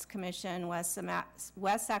Arts Commission, West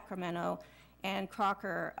Sacramento, and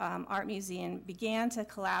Crocker Art Museum began to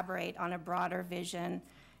collaborate on a broader vision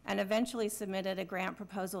and eventually submitted a grant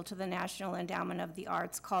proposal to the National Endowment of the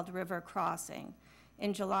Arts called River Crossing.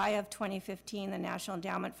 In July of 2015, the National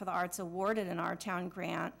Endowment for the Arts awarded an Our Town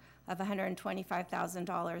grant of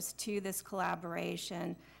 $125,000 to this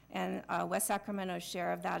collaboration, and West Sacramento's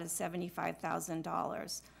share of that is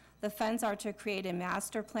 $75,000. The funds are to create a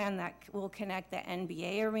master plan that will connect the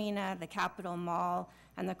NBA Arena, the Capitol Mall,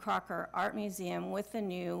 and the Crocker Art Museum with the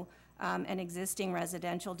new and existing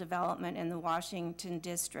residential development in the Washington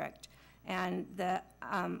District. And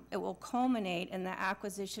it will culminate in the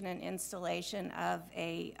acquisition and installation of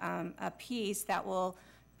a piece that will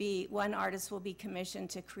be, one artist will be commissioned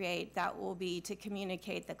to create, that will be to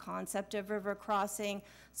communicate the concept of river crossing.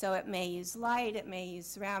 So it may use light, it may use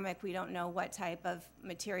ceramic, we don't know what type of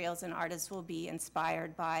materials an artist will be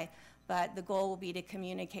inspired by, but the goal will be to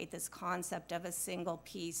communicate this concept of a single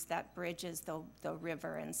piece that bridges the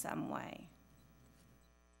river in some way.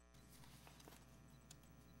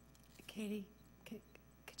 Katie, could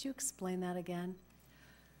you explain that again?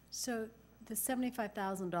 So the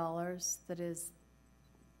 $75,000 that is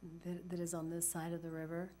on this side of the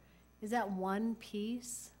river, is that one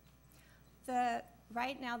piece?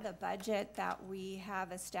 Right now, the budget that we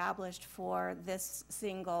have established for this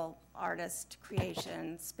single artist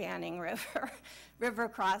creation spanning river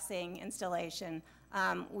crossing installation,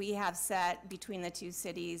 we have set between the two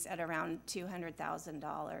cities at around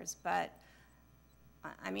 $200,000. But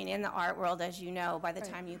I mean, in the art world, as you know, by the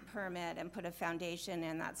time you permit and put a foundation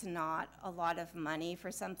in, that's not a lot of money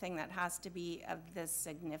for something that has to be of this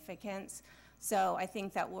significance. So I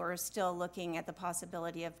think that we're still looking at the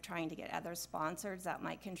possibility of trying to get other sponsors that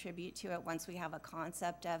might contribute to it once we have a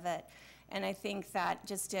concept of it. And I think that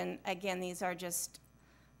again, these are just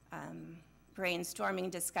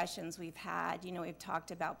brainstorming discussions we've had. You know, we've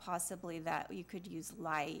talked about possibly that you could use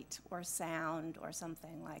light or sound or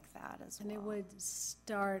something like that as well. And it would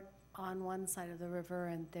start on one side of the river,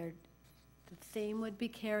 and the theme would be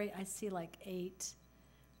carried. I see like 8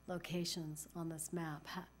 locations on this map.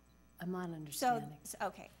 I'm not understanding.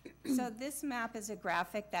 So this map is a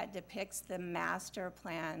graphic that depicts the master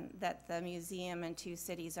plan that the museum and 2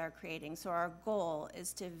 cities are creating. So our goal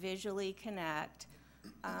is to visually connect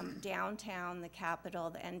downtown, the Capitol,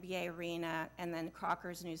 the NBA Arena, and then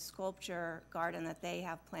Crocker's new sculpture garden that they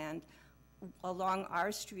have planned along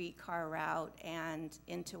our streetcar route and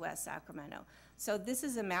into West Sacramento. So this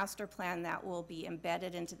is a master plan that will be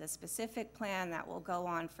embedded into the specific plan that will go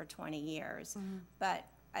on for 20 years. But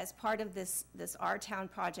as part of this Our Town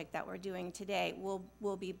project that we're doing today,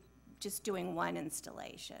 we'll be just doing one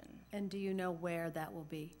installation. And do you know where that will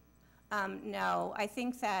be? No, I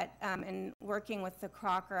think that in working with the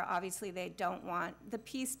Crocker, obviously they don't want, the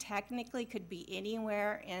piece technically could be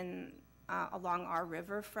anywhere along our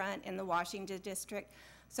riverfront in the Washington district.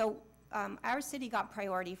 So our city got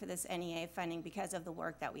priority for this NEA funding because of the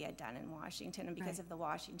work that we had done in Washington and because of the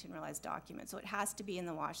Washington Realized document. So it has to be in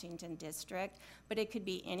the Washington district, but it could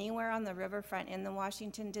be anywhere on the riverfront in the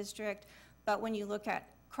Washington district. But when you look at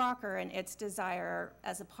Crocker and its desire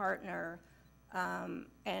as a partner,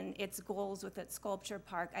 and its goals with its sculpture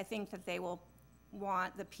park, I think that they will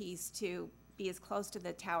want the piece to be as close to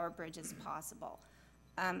the Tower Bridge as possible.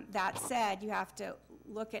 That said, you have to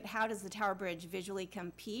look at how does the Tower Bridge visually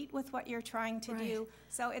compete with what you're trying to do,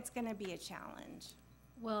 so it's going to be a challenge.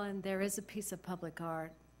 Well, and there is a piece of public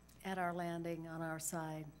art at our landing on our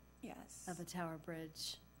side Yes. of the Tower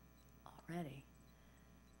Bridge already.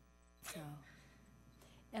 So,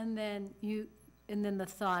 and then the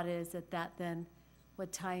thought is that then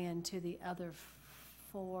would tie into the other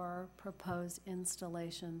 4 proposed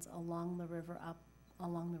installations along the river,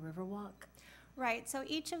 along the Riverwalk? Right, so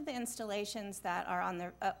each of the installations that are on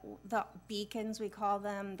the beacons, we call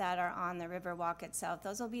them, that are on the Riverwalk itself,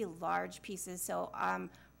 those will be large pieces. So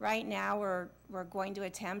right now, we're going to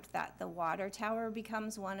attempt that the water tower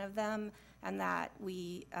becomes one of them, and that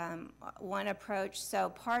we, one approach. So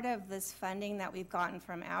part of this funding that we've gotten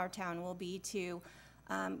from Our Town will be to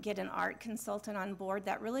get an art consultant on board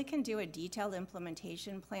that really can do a detailed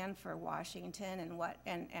implementation plan for Washington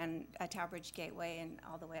and Tower Bridge Gateway and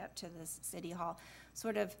all the way up to the City Hall.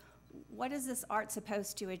 Sort of, what is this art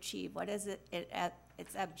supposed to achieve? What is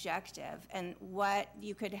its objective? And what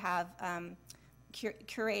you could have,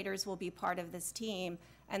 curators will be part of this team,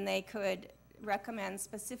 and they could recommend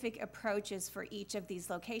specific approaches for each of these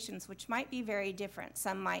locations, which might be very different.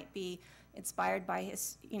 Some might be inspired by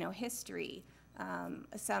history.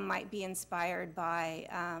 Some might be inspired by,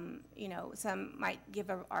 some might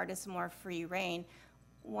give an artist more free rein.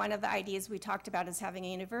 One of the ideas we talked about is having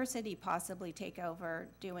a university possibly take over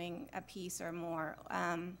doing a piece or more,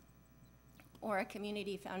 or a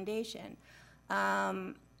community foundation.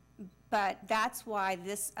 But that's why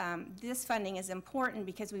this funding is important,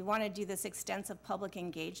 because we want to do this extensive public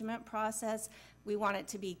engagement process. We want it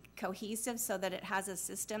to be cohesive so that it has a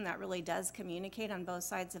system that really does communicate on both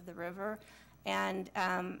sides of the river. And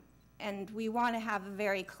we want to have a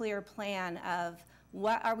very clear plan of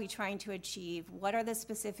what are we trying to achieve, what are the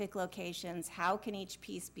specific locations, how can each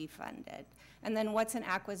piece be funded, and then what's an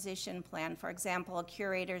acquisition plan. For example,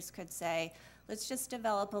 curators could say, let's just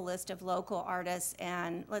develop a list of local artists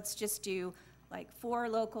and let's just do like 4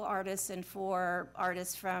 local artists and 4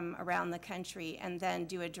 artists from around the country, and then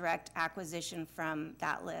do a direct acquisition from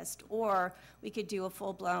that list. Or we could do a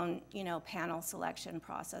full-blown, panel selection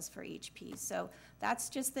process for each piece. So that's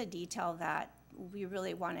just the detail that we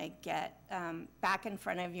really want to get back in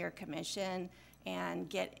front of your commission and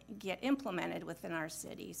get implemented within our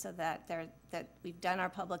city, so that we've done our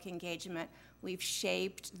public engagement, we've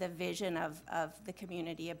shaped the vision of the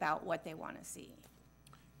community about what they want to see.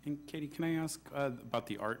 And Katie, can I ask about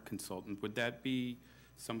the art consultant? Would that be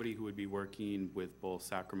somebody who would be working with both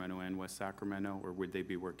Sacramento and West Sacramento, or would they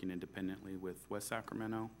be working independently with West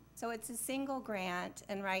Sacramento? So it's a single grant,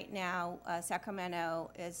 and right now Sacramento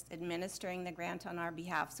is administering the grant on our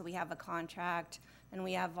behalf. So we have a contract, and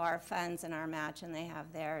we have our funds and our match, and they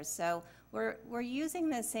have theirs. So we're using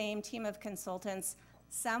the same team of consultants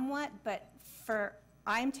somewhat, but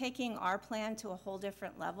I'm taking our plan to a whole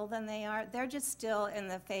different level than they are. They're just still in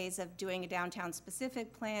the phase of doing a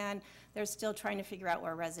downtown-specific plan. They're still trying to figure out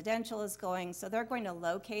where residential is going. So they're going to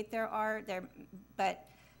locate their art, but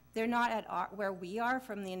they're not at where we are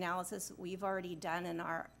from the analysis we've already done in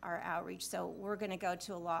our outreach. So we're going to go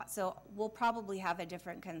to a lot. So we'll probably have a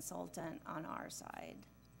different consultant on our side.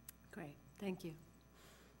 Great, thank you.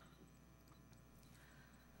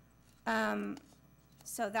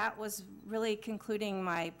 So that was really concluding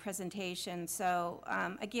my presentation. So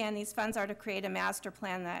again, these funds are to create a master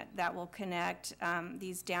plan that will connect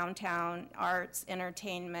these downtown arts,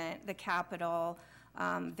 entertainment, the Capitol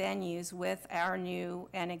venues with our new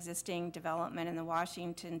and existing development in the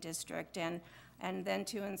Washington district, and then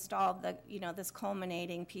to install this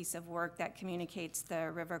culminating piece of work that communicates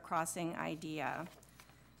the river crossing idea.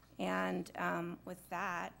 And with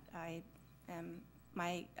that,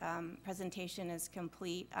 my presentation is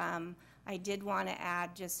complete. I did want to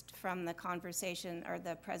add, just from the conversation or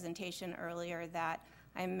the presentation earlier, that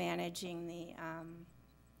I'm managing the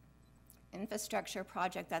infrastructure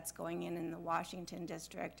project that's going in the Washington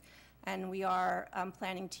district. And we are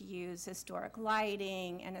planning to use historic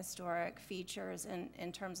lighting and historic features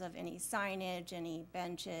in terms of any signage, any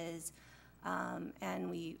benches. And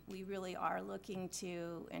we really are looking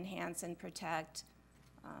to enhance and protect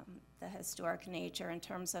the historic nature in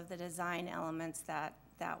terms of the design elements that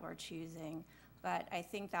we're choosing. But I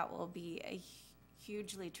think that will be a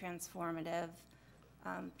hugely transformative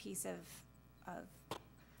piece of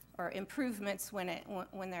or improvements when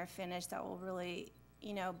they're finished that will really,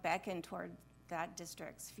 you know, beckon toward that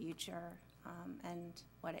district's future and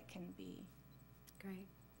what it can be. Great,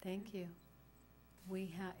 thank you.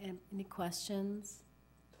 We have, any questions?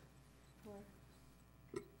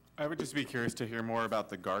 I would just be curious to hear more about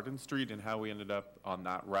the Garden Street and how we ended up on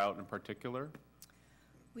that route in particular.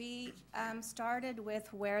 We started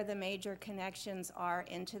with where the major connections are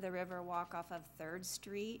into the Riverwalk off of 3rd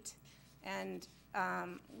Street. And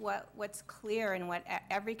what's clear and what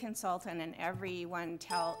every consultant and everyone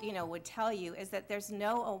would tell you is that there's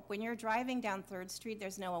no, when you're driving down 3rd Street,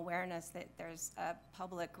 there's no awareness that there's a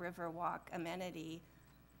public Riverwalk amenity,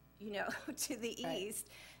 you know, to the east.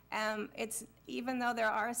 It's, even though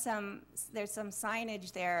there's some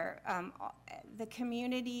signage there, the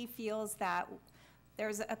community feels that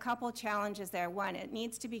there's a couple challenges there. One, it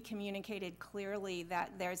needs to be communicated clearly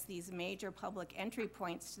that there's these major public entry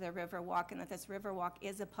points to the Riverwalk and that this Riverwalk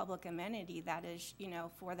is a public amenity that is, you know,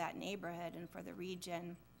 for that neighborhood and for the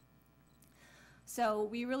region. So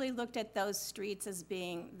we really looked at those streets as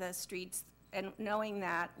being the streets, and knowing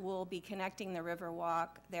that we'll be connecting the Riverwalk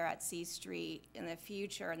there at C Street in the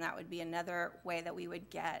future, and that would be another way that we would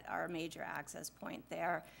get our major access point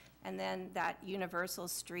there. And then that Universal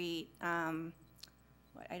Street,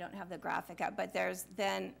 I don't have the graphic up, but there's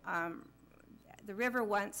then the river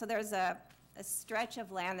one, so there's a stretch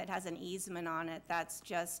of land that has an easement on it that's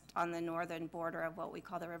just on the northern border of what we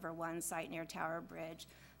call the River One site near Tower Bridge.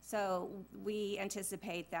 So we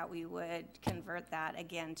anticipate that we would convert that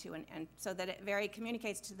again to so that it very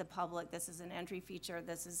communicates to the public, this is an entry feature,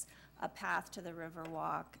 this is a path to the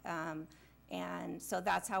Riverwalk. And so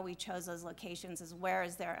that's how we chose those locations, is where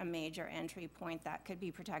is there a major entry point that could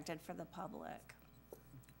be protected for the public.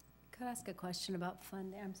 Could I ask a question about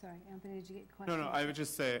funding? I'm sorry, Anthony, did you get a question? No, I would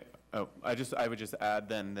just say, I would just add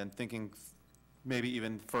then thinking maybe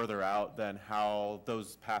even further out than how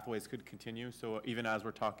those pathways could continue. So even as we're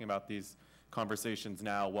talking about these conversations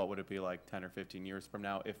now, what would it be like 10 or 15 years from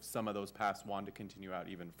now if some of those paths wanted to continue out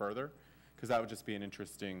even further? Because that would just be an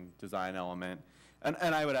interesting design element. And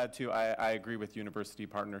I would add too, I agree with university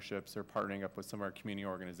partnerships or partnering up with some of our community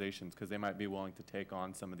organizations, because they might be willing to take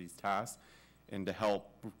on some of these tasks and to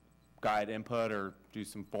help guide input or do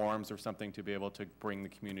some forums or something to be able to bring the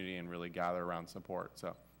community and really gather around support.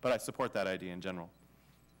 So, but I support that idea in general.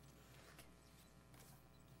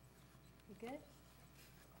 You good?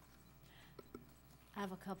 I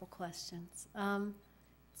have a couple questions.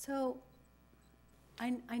 So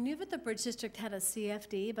I knew that the Bridge District had a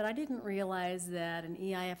CFD, but I didn't realize that an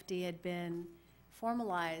EIFD had been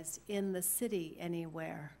formalized in the city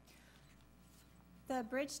anywhere. The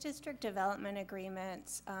Bridge District Development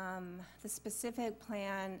Agreements, the specific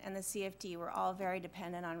plan and the CFD were all very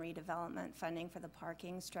dependent on redevelopment funding for the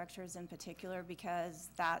parking structures in particular, because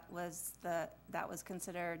that was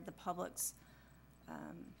considered the public's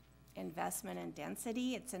investment in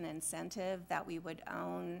density. It's an incentive that we would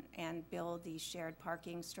own and build these shared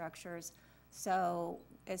parking structures. So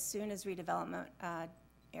as soon as redevelopment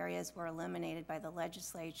areas were eliminated by the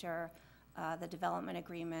legislature, the development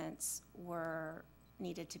agreements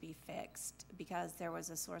needed to be fixed because there was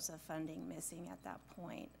a source of funding missing at that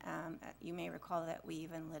point. You may recall that we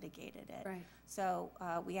even litigated it. Right. So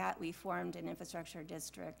we formed an infrastructure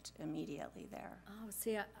district immediately there. Oh,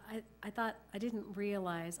 see, I thought, I didn't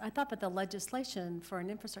realize, I thought that the legislation for an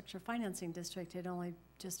infrastructure financing district had only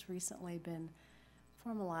just recently been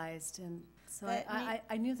formalized, and so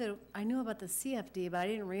I knew about the CFD, but I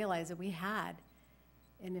didn't realize that we had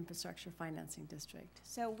an infrastructure financing district.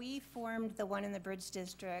 So we formed the one in the Bridge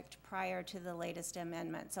District prior to the latest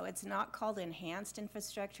amendment. So it's not called Enhanced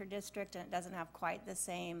Infrastructure District, and it doesn't have quite the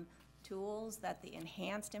same tools that the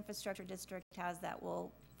Enhanced Infrastructure District has that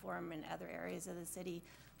will form in other areas of the city.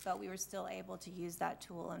 But we were still able to use that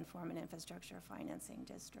tool and form an infrastructure financing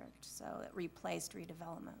district. So it replaced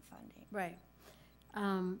redevelopment funding. Right.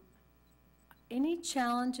 Any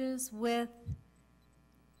challenges with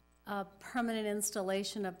a permanent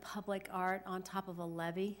installation of public art on top of a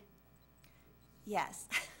levee? Yes.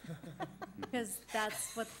 Because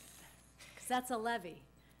that's what that's a levy.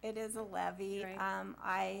 It is a levy. Right.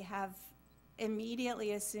 I have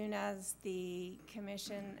immediately, as soon as the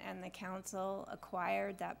commission and the council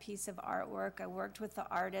acquired that piece of artwork, I worked with the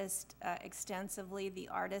artist extensively. The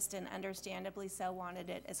artist, and understandably so, wanted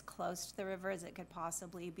it as close to the river as it could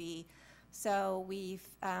possibly be. So we've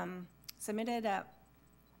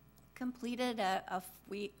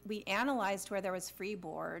we analyzed where there was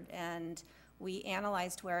freeboard, and we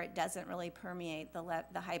analyzed where it doesn't really permeate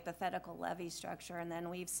the hypothetical levee structure, and then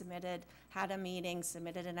we've had a meeting,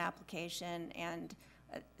 submitted an application, and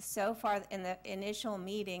so far in the initial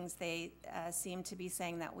meetings, they seem to be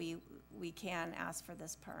saying that we can ask for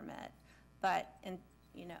this permit. But,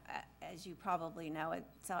 as you probably know,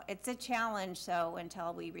 it's a challenge, so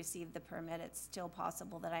until we receive the permit, it's still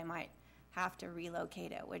possible that I might have to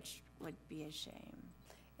relocate it, which would be a shame.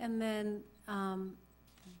 And then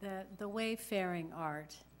the wayfaring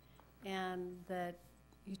art, and that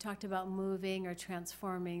you talked about moving or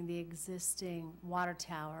transforming the existing water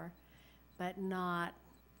tower, but not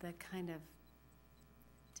the kind of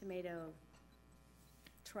tomato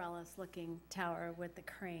trellis-looking tower with the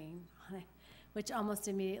crane on it, which almost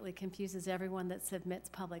immediately confuses everyone that submits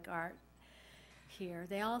public art here.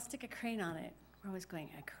 They all stick a crane on it. We're always going,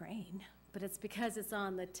 a crane? But it's because it's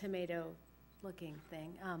on the tomato-looking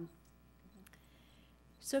thing.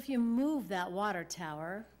 So if you move that water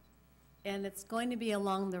tower, and it's going to be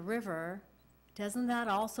along the river, doesn't that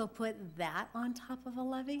also put that on top of a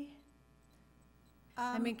levee?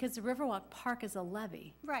 I mean, because the Riverwalk Park is a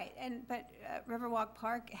levee. Right, but Riverwalk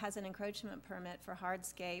Park has an encroachment permit for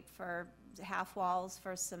hardscape, for half walls,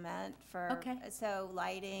 for cement, so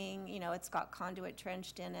lighting, it's got conduit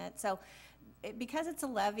trenched in it. So because it's a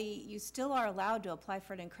levee, you still are allowed to apply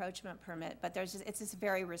for an encroachment permit, but it's just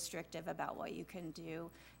very restrictive about what you can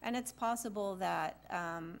do. And it's possible that,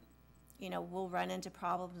 we'll run into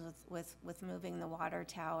problems with moving the water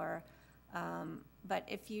tower. But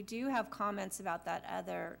if you do have comments about that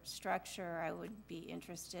other structure, I would be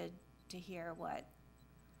interested to hear what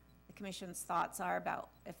the commission's thoughts are about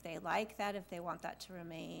if they like that, if they want that to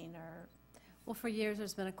remain, or... Well, for years,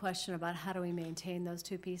 there's been a question about how do we maintain those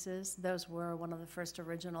two pieces. Those were one of the first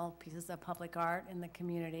original pieces of public art in the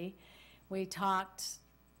community. We talked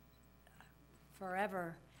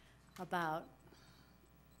forever about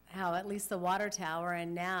how at least the water tower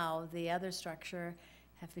and now the other structure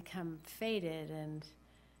have become faded and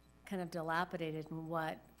kind of dilapidated, and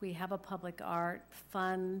what we have a public art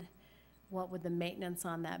fund, what would the maintenance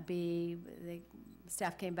on that be? The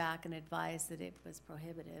staff came back and advised that it was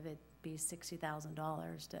prohibitive. It'd be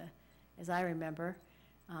 $60,000 to, as I remember,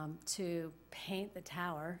 to paint the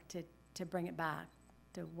tower, to bring it back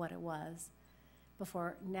to what it was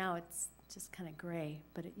before. Now it's just kind of gray,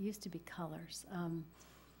 but it used to be colors.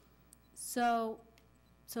 So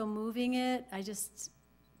moving it,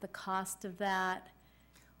 the cost of that.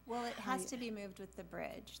 Well, it has to be moved with the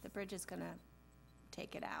bridge. The bridge is going to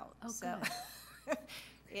take it out. Oh, so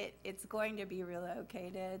it's going to be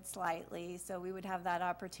relocated slightly, so we would have that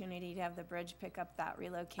opportunity to have the bridge pick up that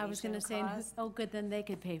relocation I was going to say, oh, good, then they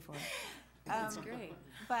could pay for it. That's great.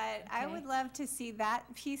 But I would love to see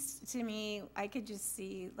that piece. To me, I could just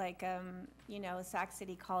see like, Sac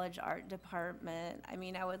City College Art Department. I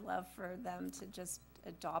mean, I would love for them to just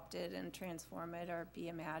adopt it and transform it or be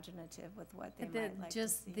imaginative with what they might like to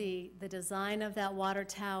see. The design of that water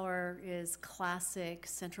tower is classic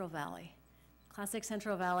Central Valley. Classic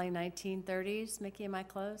Central Valley 1930s. Mickey, am I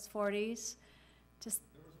close? 40s? Just.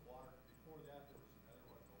 There was water, before that there was another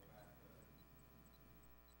one go back to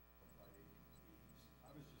like 80s.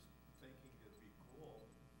 I was just thinking it'd be cool.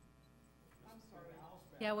 I'm sorry.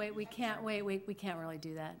 Yeah, wait, we can't really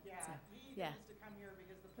do that. Yeah, So, he yeah. needs to come here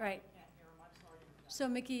because the Right. public can't hear him. I'm sorry. So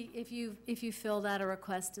Mickey, if you filled out a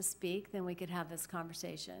request to speak, then we could have this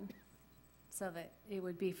conversation so that it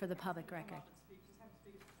would be for the public record.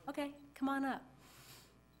 Okay, come on up.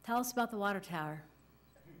 Tell us about the water tower.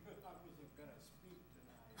 I wasn't gonna speak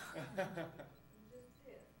tonight.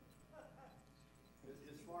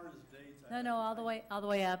 As far as dates. No, all the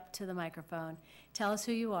way up to the microphone. Tell us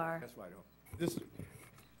who you are. That's why I don't.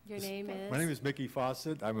 Your name is? My name is Mickey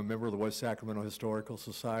Fawcett. I'm a member of the West Sacramento Historical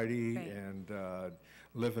Society Great. and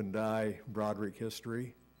live and die Broderick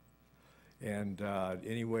history. And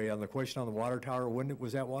anyway, on the question on the water tower, when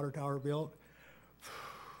was that water tower built?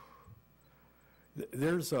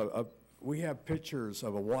 We have pictures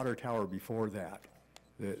of a water tower before that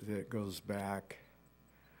goes back,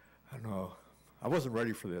 I don't know, I wasn't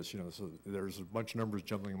ready for this, so there's a bunch of numbers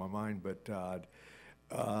jumbling in my mind, but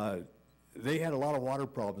they had a lot of water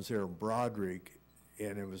problems there in Broderick,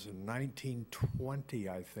 and it was in 1920,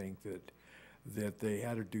 I think, that that they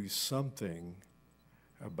had to do something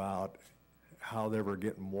about how they were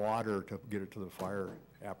getting water to get it to the fire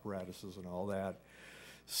apparatuses and all that.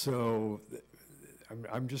 So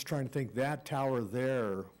I'm just trying to think, that tower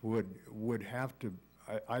there would have to,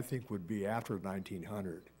 I think would be after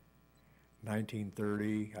 1900,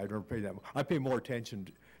 1930. I don't pay that, I pay more attention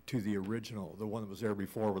to the original, the one that was there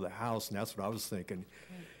before with the house, and that's what I was thinking.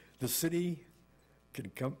 The city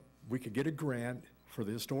can come, we could get a grant for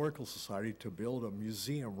the Historical Society to build a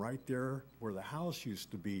museum right there where the house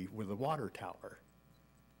used to be with the water tower.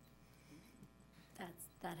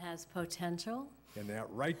 That has potential. And that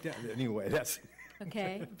right down, anyway, that's.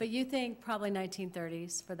 Okay, but you think probably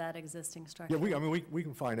 1930s for that existing structure? Yeah, I mean, we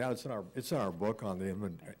can find out, it's in our book on the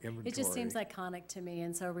inventory. It just seems iconic to me,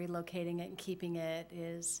 and so relocating it and keeping it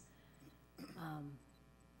is,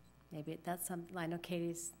 maybe that's something, I know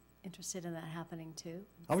Katie's interested in that happening too.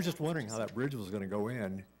 I was just wondering how that bridge was gonna go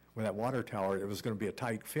in with that water tower. It was gonna be a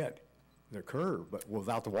tight fit, the curve, but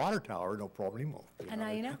without the water tower, no problemo. And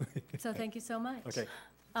now you know, so thank you so much. Okay.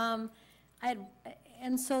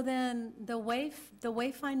 And so then the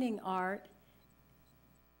wayfinding art,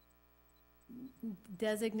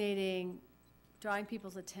 designating, drawing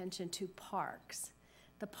people's attention to parks.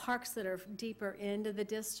 The parks that are deeper into the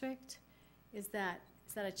district, is that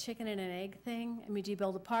a chicken and an egg thing? I mean, do you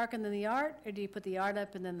build a park and then the art, or do you put the art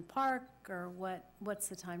up and then the park, or what's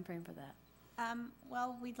the time frame for that?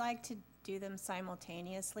 Well, we'd like to do them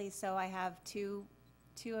simultaneously, so I have two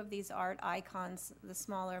of these art icons, the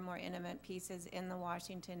smaller, more intimate pieces in the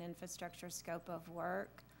Washington infrastructure scope of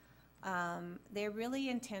work. They're really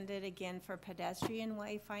intended, again, for pedestrian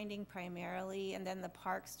wayfinding primarily, and then the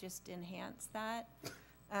parks just enhance that,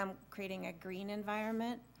 creating a green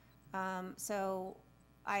environment. So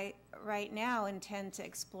I, right now, intend to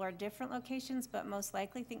explore different locations, but most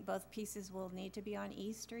likely think both pieces will need to be on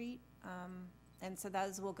E Street. And so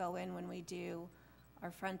those will go in when we do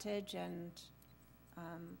our frontage and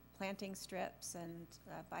planting strips and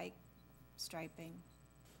bike striping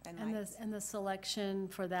and lights. And the selection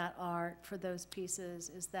for that art, for those pieces,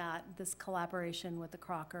 is that this collaboration with the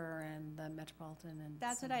Crocker and the Metropolitan? And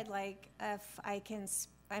that's what I'd like. If I can,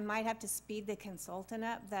 I might have to speed the consultant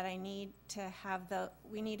up, that I need to have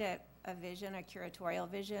we need a vision, a curatorial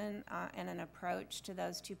vision, and an approach to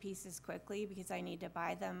those two pieces quickly, because I need to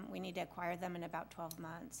buy them, we need to acquire them in about 12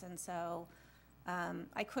 months. And so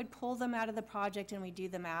I could pull them out of the project and we do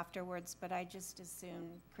them afterwards, but I just as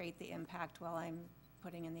soon create the impact while I'm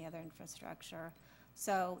putting in the other infrastructure.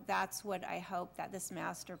 So that's what I hope that this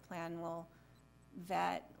master plan will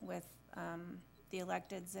vet with the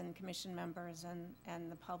electeds and commission members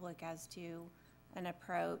and the public as to an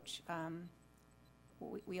approach.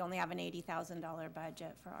 We only have an $80,000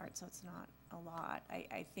 budget for art, so it's not a lot.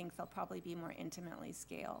 I think they'll probably be more intimately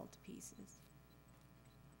scaled pieces.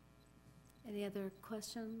 Any other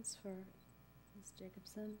questions for Ms.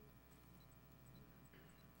 Jacobson?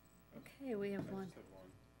 Okay, we have one.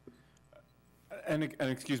 And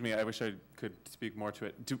excuse me, I wish I could speak more to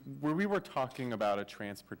it. We were talking about a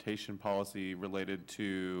transportation policy related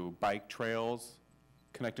to bike trails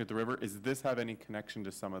connected to the river. Does this have any connection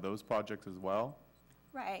to some of those projects as well?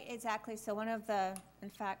 Right, exactly. So one of the, in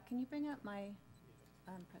fact, can you bring up my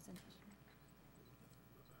presentation?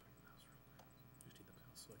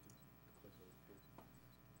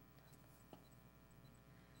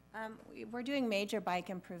 We're doing major bike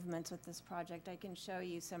improvements with this project. I can show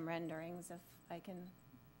you some renderings if I can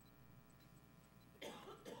bring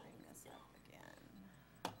this up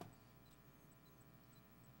again.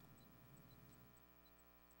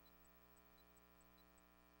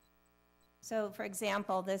 So for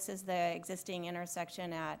example, this is the existing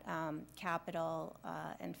intersection at Capitol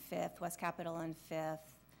and 5th, West Capitol and 5th.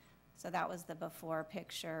 So that was the before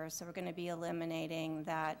picture. So we're going to be eliminating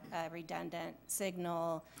that redundant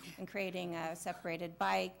signal and creating a separated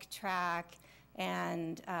bike track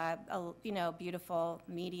and a beautiful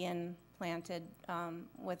median planted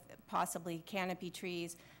with possibly canopy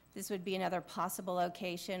trees. This would be another possible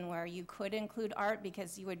location where you could include art,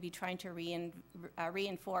 because you would be trying to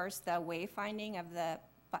reinforce the wayfinding of the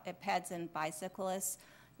peds and bicyclists,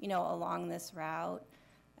 along this route.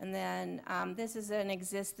 And then this is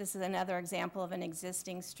another example of an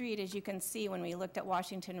existing street. As you can see, when we looked at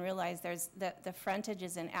Washington, realized there's the frontage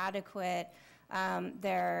is inadequate.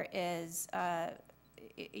 There is,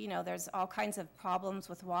 there's all kinds of problems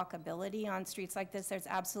with walkability on streets like this. There's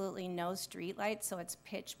absolutely no street lights, so it's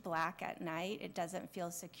pitch black at night. It doesn't feel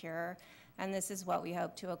secure. And this is what we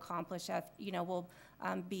hope to accomplish. We'll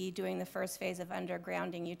be doing the first phase of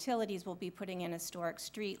undergrounding utilities. We'll be putting in historic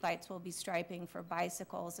street lights. We'll be striping for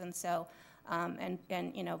bicycles. And so and,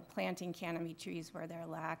 you know, planting canopy trees where they're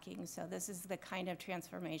lacking. So this is the kind of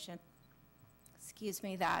transformation, excuse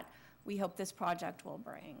me, that we hope this project will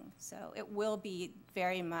bring. So it will be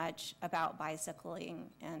very much about bicycling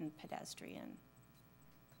and pedestrian.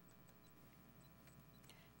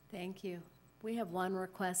 Thank you. We have one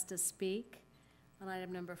request to speak on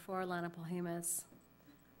item number 4, Lana Polhemus.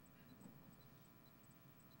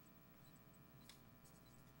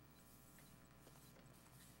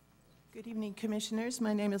 Good evening, Commissioners.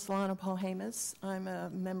 My name is Lana Polhemus. I'm a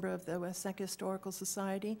member of the West Sac Historical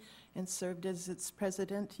Society and served as its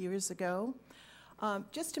president years ago.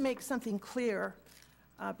 Just to make something clear,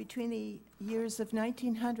 between the years of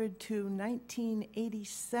 1900 to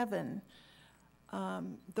 1987,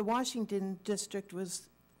 the Washington district was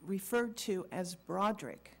referred to as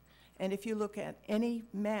Broderick. And if you look at any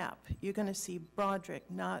map, you're going to see Broderick,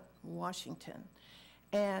 not Washington.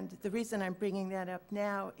 And the reason I'm bringing that up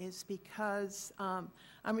now is because I'm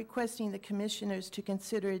requesting the commissioners to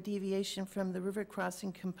consider a deviation from the river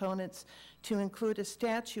crossing components to include a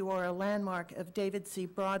statue or a landmark of David C.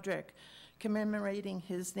 Broderick, commemorating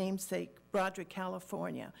his namesake, Broderick,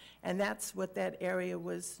 California. And that's what that area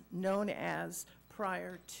was known as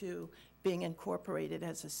prior to being incorporated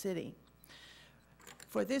as a city.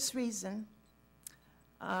 For this reason,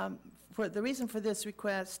 the reason for this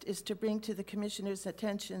request is to bring to the Commissioner's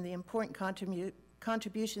attention the important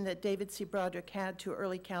contribution that David C. Broderick had to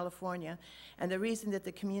early California, and the reason that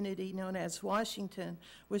the community known as Washington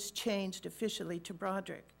was changed officially to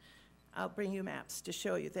Broderick. I'll bring you maps to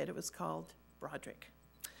show you that it was called Broderick.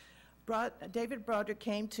 David Broderick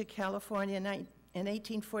came to California in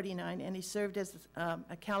 1849, and he served as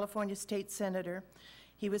a California state senator.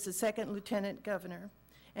 He was the second lieutenant governor,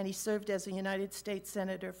 and he served as a United States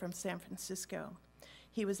Senator from San Francisco.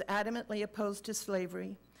 He was adamantly opposed to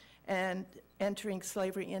slavery and entering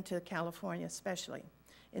slavery into California especially.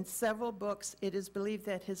 In several books, it is believed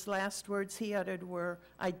that his last words he uttered were,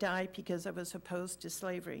 "I died because I was opposed to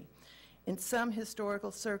slavery." In some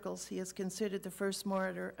historical circles, he is considered the first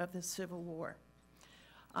martyr of the Civil War.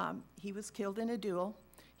 He was killed in a duel.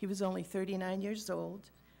 He was only 39 years old,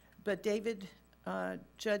 but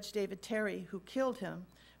Judge David Terry, who killed him,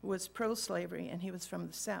 was pro-slavery, and he was from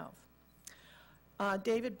the South.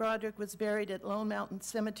 David Broderick was buried at Lone Mountain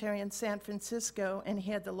Cemetery in San Francisco, and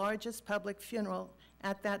he had the largest public funeral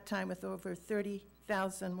at that time with over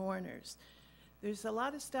 30,000 mourners. There's a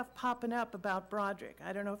lot of stuff popping up about Broderick.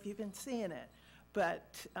 I don't know if you've been seeing it,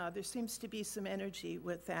 but there seems to be some energy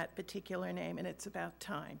with that particular name, and it's about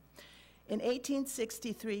time. In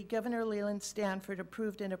 1863, Governor Leland Stanford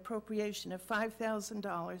approved an appropriation of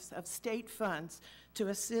 $5,000 of state funds to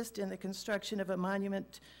assist in the construction of a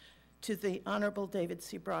monument to the Honorable David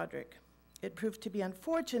C. Broderick. It proved to be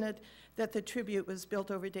unfortunate that the tribute was built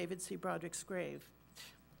over David C. Broderick's grave.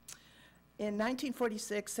 In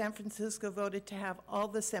 1946, San Francisco voted to have all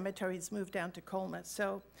the cemeteries moved down to Colma,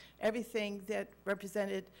 so everything that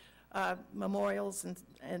represented memorials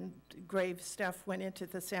and grave stuff went into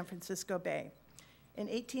the San Francisco Bay. In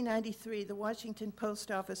 1893, the Washington Post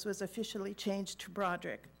Office was officially changed to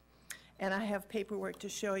Broderick, and I have paperwork to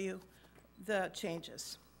show you the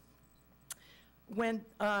changes. When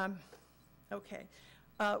the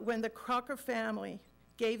Crocker family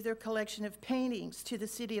gave their collection of paintings to the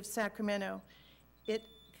city of Sacramento,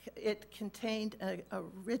 it contained an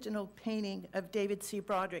original painting of David C.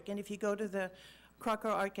 Broderick, and if you go to the Crocker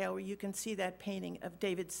Art Gallery, you can see that painting of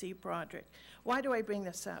David C. Broderick. Why do I bring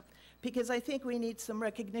this up? Because I think we need some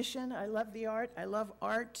recognition. I love the art. I love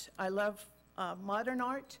art. I love modern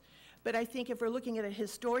art. But I think if we're looking at a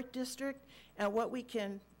historic district and what we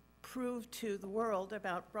can prove to the world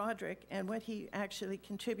about Broderick and what he actually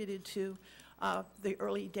contributed to the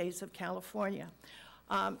early days of California.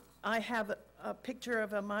 I have a picture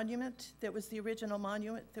of a monument that was the original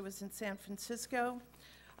monument that was in San Francisco.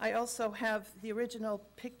 I also have the original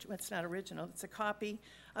picture, well, it's not original, it's a copy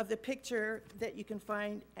of the picture that you can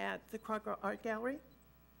find at the Crocker Art Gallery.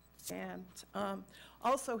 And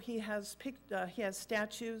also he has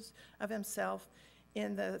statues of himself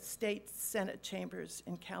in the state Senate chambers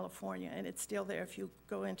in California, and it's still there. If you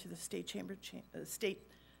go into the state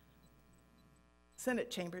Senate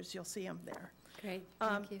chambers, you'll see them there. Great,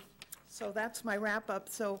 thank you. So that's my wrap-up.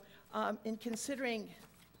 So in considering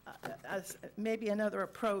maybe another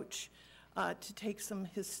approach to take some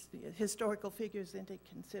historical figures into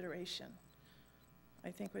consideration,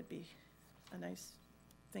 I think would be a nice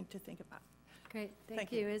thing to think about. Great,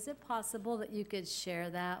 thank you. Is it possible that you could share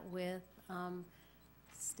that with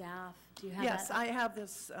staff? Do you have Yes, that? I have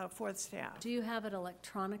this for staff. Do you have it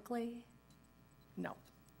electronically? No.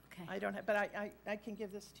 Okay. I don't have, but I can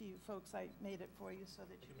give this to you folks. I made it for you so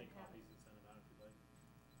that you can have it.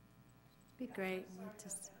 Be great. We'll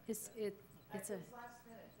just, it's a, Last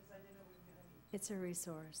minute, because I didn't know we were going to meet. it's a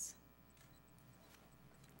resource.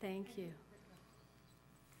 Thank you.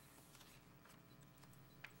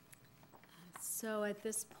 So at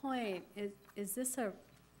this point, is this a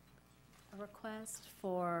request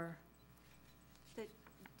for,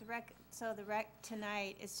 So the rec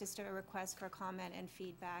tonight is just a request for comment and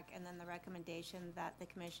feedback, and then the recommendation that the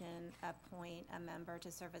commission appoint a member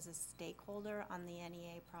to serve as a stakeholder on the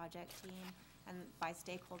NEA project team. And by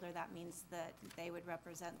stakeholder, that means that they would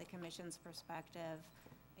represent the commission's perspective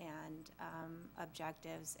and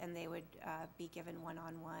objectives, and they would be given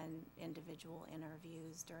one-on-one individual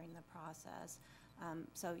interviews during the process.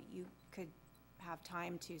 So you could have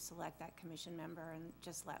time to select that commission member and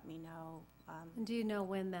just let me know. and do you know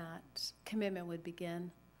when that commitment would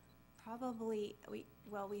begin? Probably,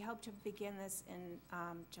 we hope to begin this in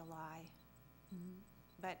July.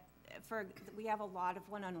 But we have a lot of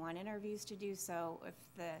one-on-one interviews to do, so if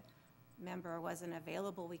the member wasn't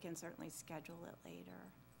available, we can certainly schedule it later.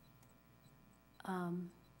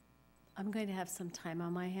 I'm going to have some time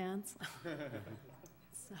on my hands.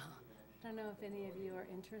 So I don't know if any of you are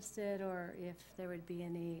interested or if there would be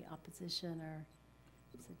any opposition or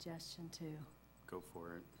suggestion to. Go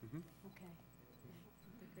for it. Okay.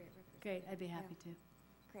 Great, I'd be happy to.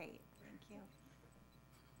 Great, thank you.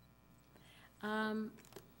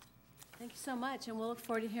 Thank you so much, and we'll look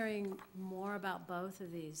forward to hearing more about both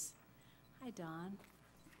of these. Hi, Dawn.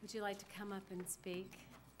 Would you like to come up and speak?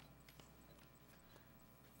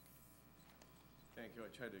 Thank you.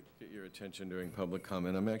 I tried to get your attention during public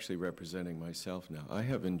comment. I'm actually representing myself now. I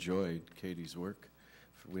have enjoyed Katie's work.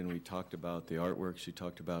 When we talked about the artwork she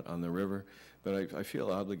talked about on the river, but I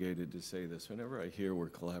feel obligated to say this. Whenever I hear we're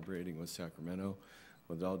collaborating with Sacramento,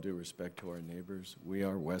 with all due respect to our neighbors, we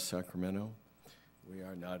are West Sacramento. We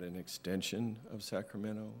are not an extension of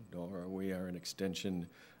Sacramento, nor are we an extension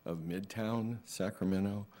of Midtown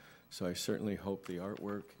Sacramento. So I certainly hope the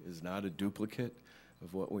artwork is not a duplicate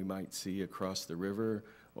of what we might see across the river,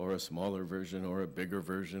 or a smaller version or a bigger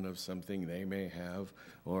version of something they may have,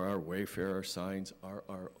 or our Wayfarer signs are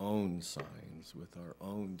our own signs with our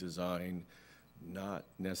own design, not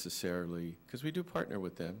necessarily, because we do partner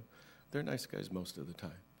with them. They're nice guys most of the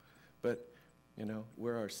time. But, you know,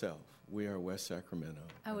 we're ourselves. We are West Sacramento.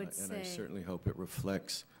 I would And I say- certainly hope it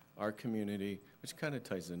reflects our community, which kind of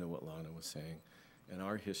ties into what Lana was saying, and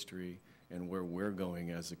our history and where we're going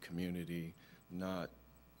as a community, not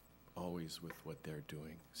always with what they're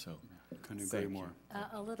doing. So, Couldn't agree thank you. more.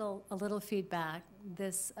 A little feedback.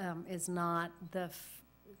 This is not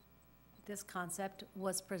this concept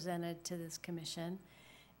was presented to this commission,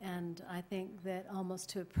 and I think that almost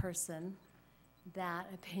to a person, that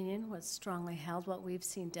opinion was strongly held. What we've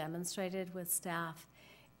seen demonstrated with staff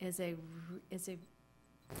is a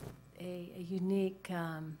unique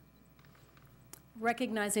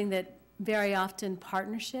recognizing that very often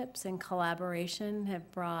partnerships and collaboration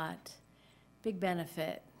have brought big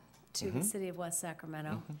benefit to the city of West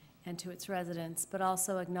Sacramento and to its residents, but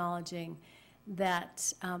also acknowledging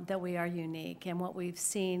that that we are unique. And what we've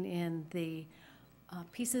seen in the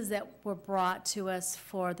pieces that were brought to us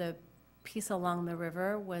for the piece along the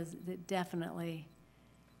river was that definitely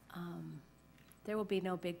there will be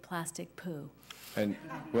no big plastic poo. And,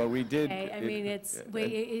 well, we did. Okay, I mean,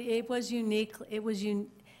 it was unique,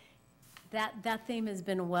 that theme has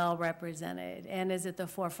been well represented and is at the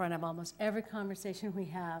forefront of almost every conversation we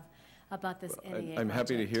have about this NEA I'm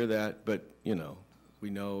happy to project. hear that, but, you know, we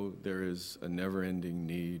know there is a never-ending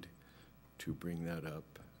need to bring that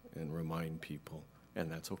up and remind people, and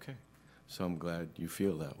that's okay. So I'm glad you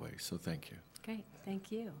feel that way, so thank you. Great,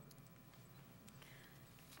 thank you.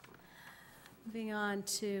 Moving on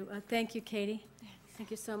to, thank you, Katie. Thank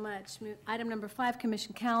you so much. Item number 5,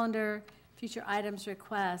 commission calendar, future items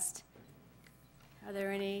request. Are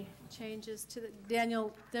there any changes to the,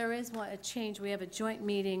 Daniel, there is a change. We have a joint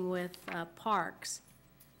meeting with Parks.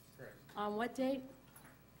 Correct. On what date?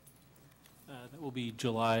 That will be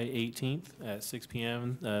July 18th at 6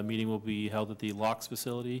 p.m. Meeting will be held at the Locks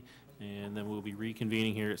facility, and then we'll be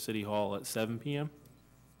reconvening here at City Hall at 7 p.m.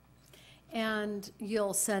 And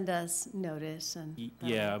you'll send us notice and.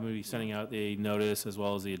 Yeah, I'm going to be sending out a notice as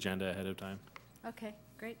well as the agenda ahead of time. Okay,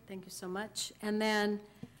 great, thank you so much. And then,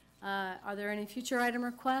 are there any future item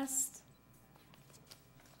requests?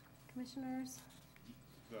 Commissioners?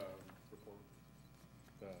 The report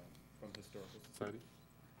from Historical Society?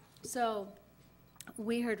 So,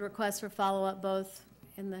 we heard requests for follow-up both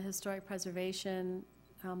in the historic preservation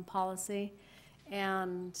policy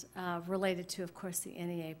and related to, of course, the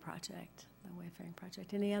NEA project, the wayfaring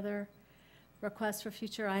project. Any other requests for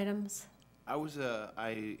future items?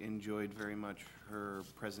 I enjoyed very much her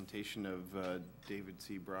presentation of David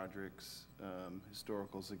C. Broderick's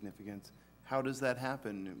historical significance. How does that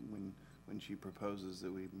happen when she proposes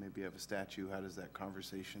that we maybe have a statue? How does that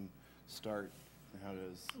conversation start? How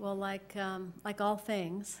does? Well, like all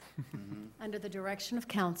things, under the direction of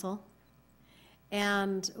council,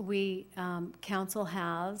 and council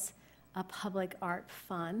has a public art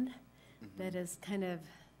fund that is kind of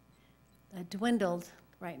dwindled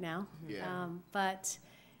right now. Yeah.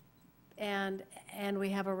 And we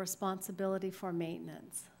have a responsibility for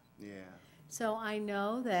maintenance. Yeah. So I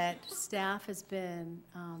know that staff has been,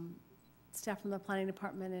 staff from the planning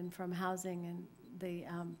department and from housing and the,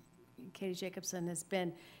 Katie Jacobson has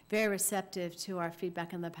been very receptive to our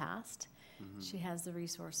feedback in the past. She has the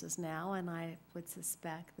resources now, and I would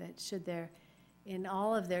suspect that should in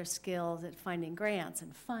all of their skills at finding grants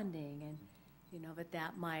and funding, and,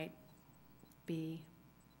 that might be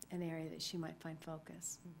an area that she might find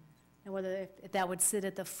focus. And whether if that would sit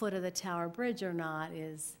at the foot of the Tower Bridge or not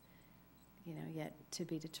is, yet to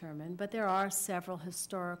be determined. But there are several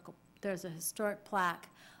there's a historic plaque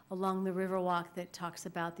along the Riverwalk that talks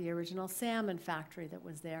about the original salmon factory that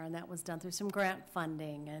was there, and that was done through some grant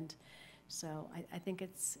funding. And so I think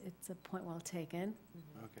it's a point well taken.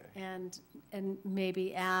 Okay. And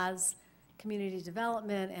maybe as community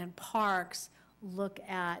development and parks look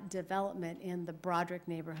at development in the Broderick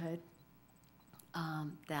neighborhood,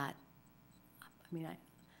 I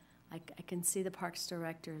can see the Parks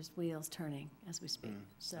Director's wheels turning as we speak.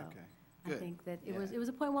 So Okay. I Good. think that it Yeah. was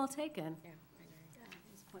a point well taken. Yeah,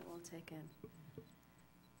 It was a point well taken.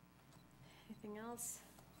 Anything else?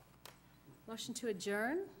 Motion to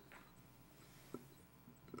adjourn?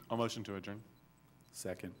 I'll motion to adjourn.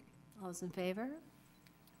 Second. All those in favor?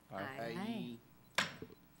 Aye. Aye.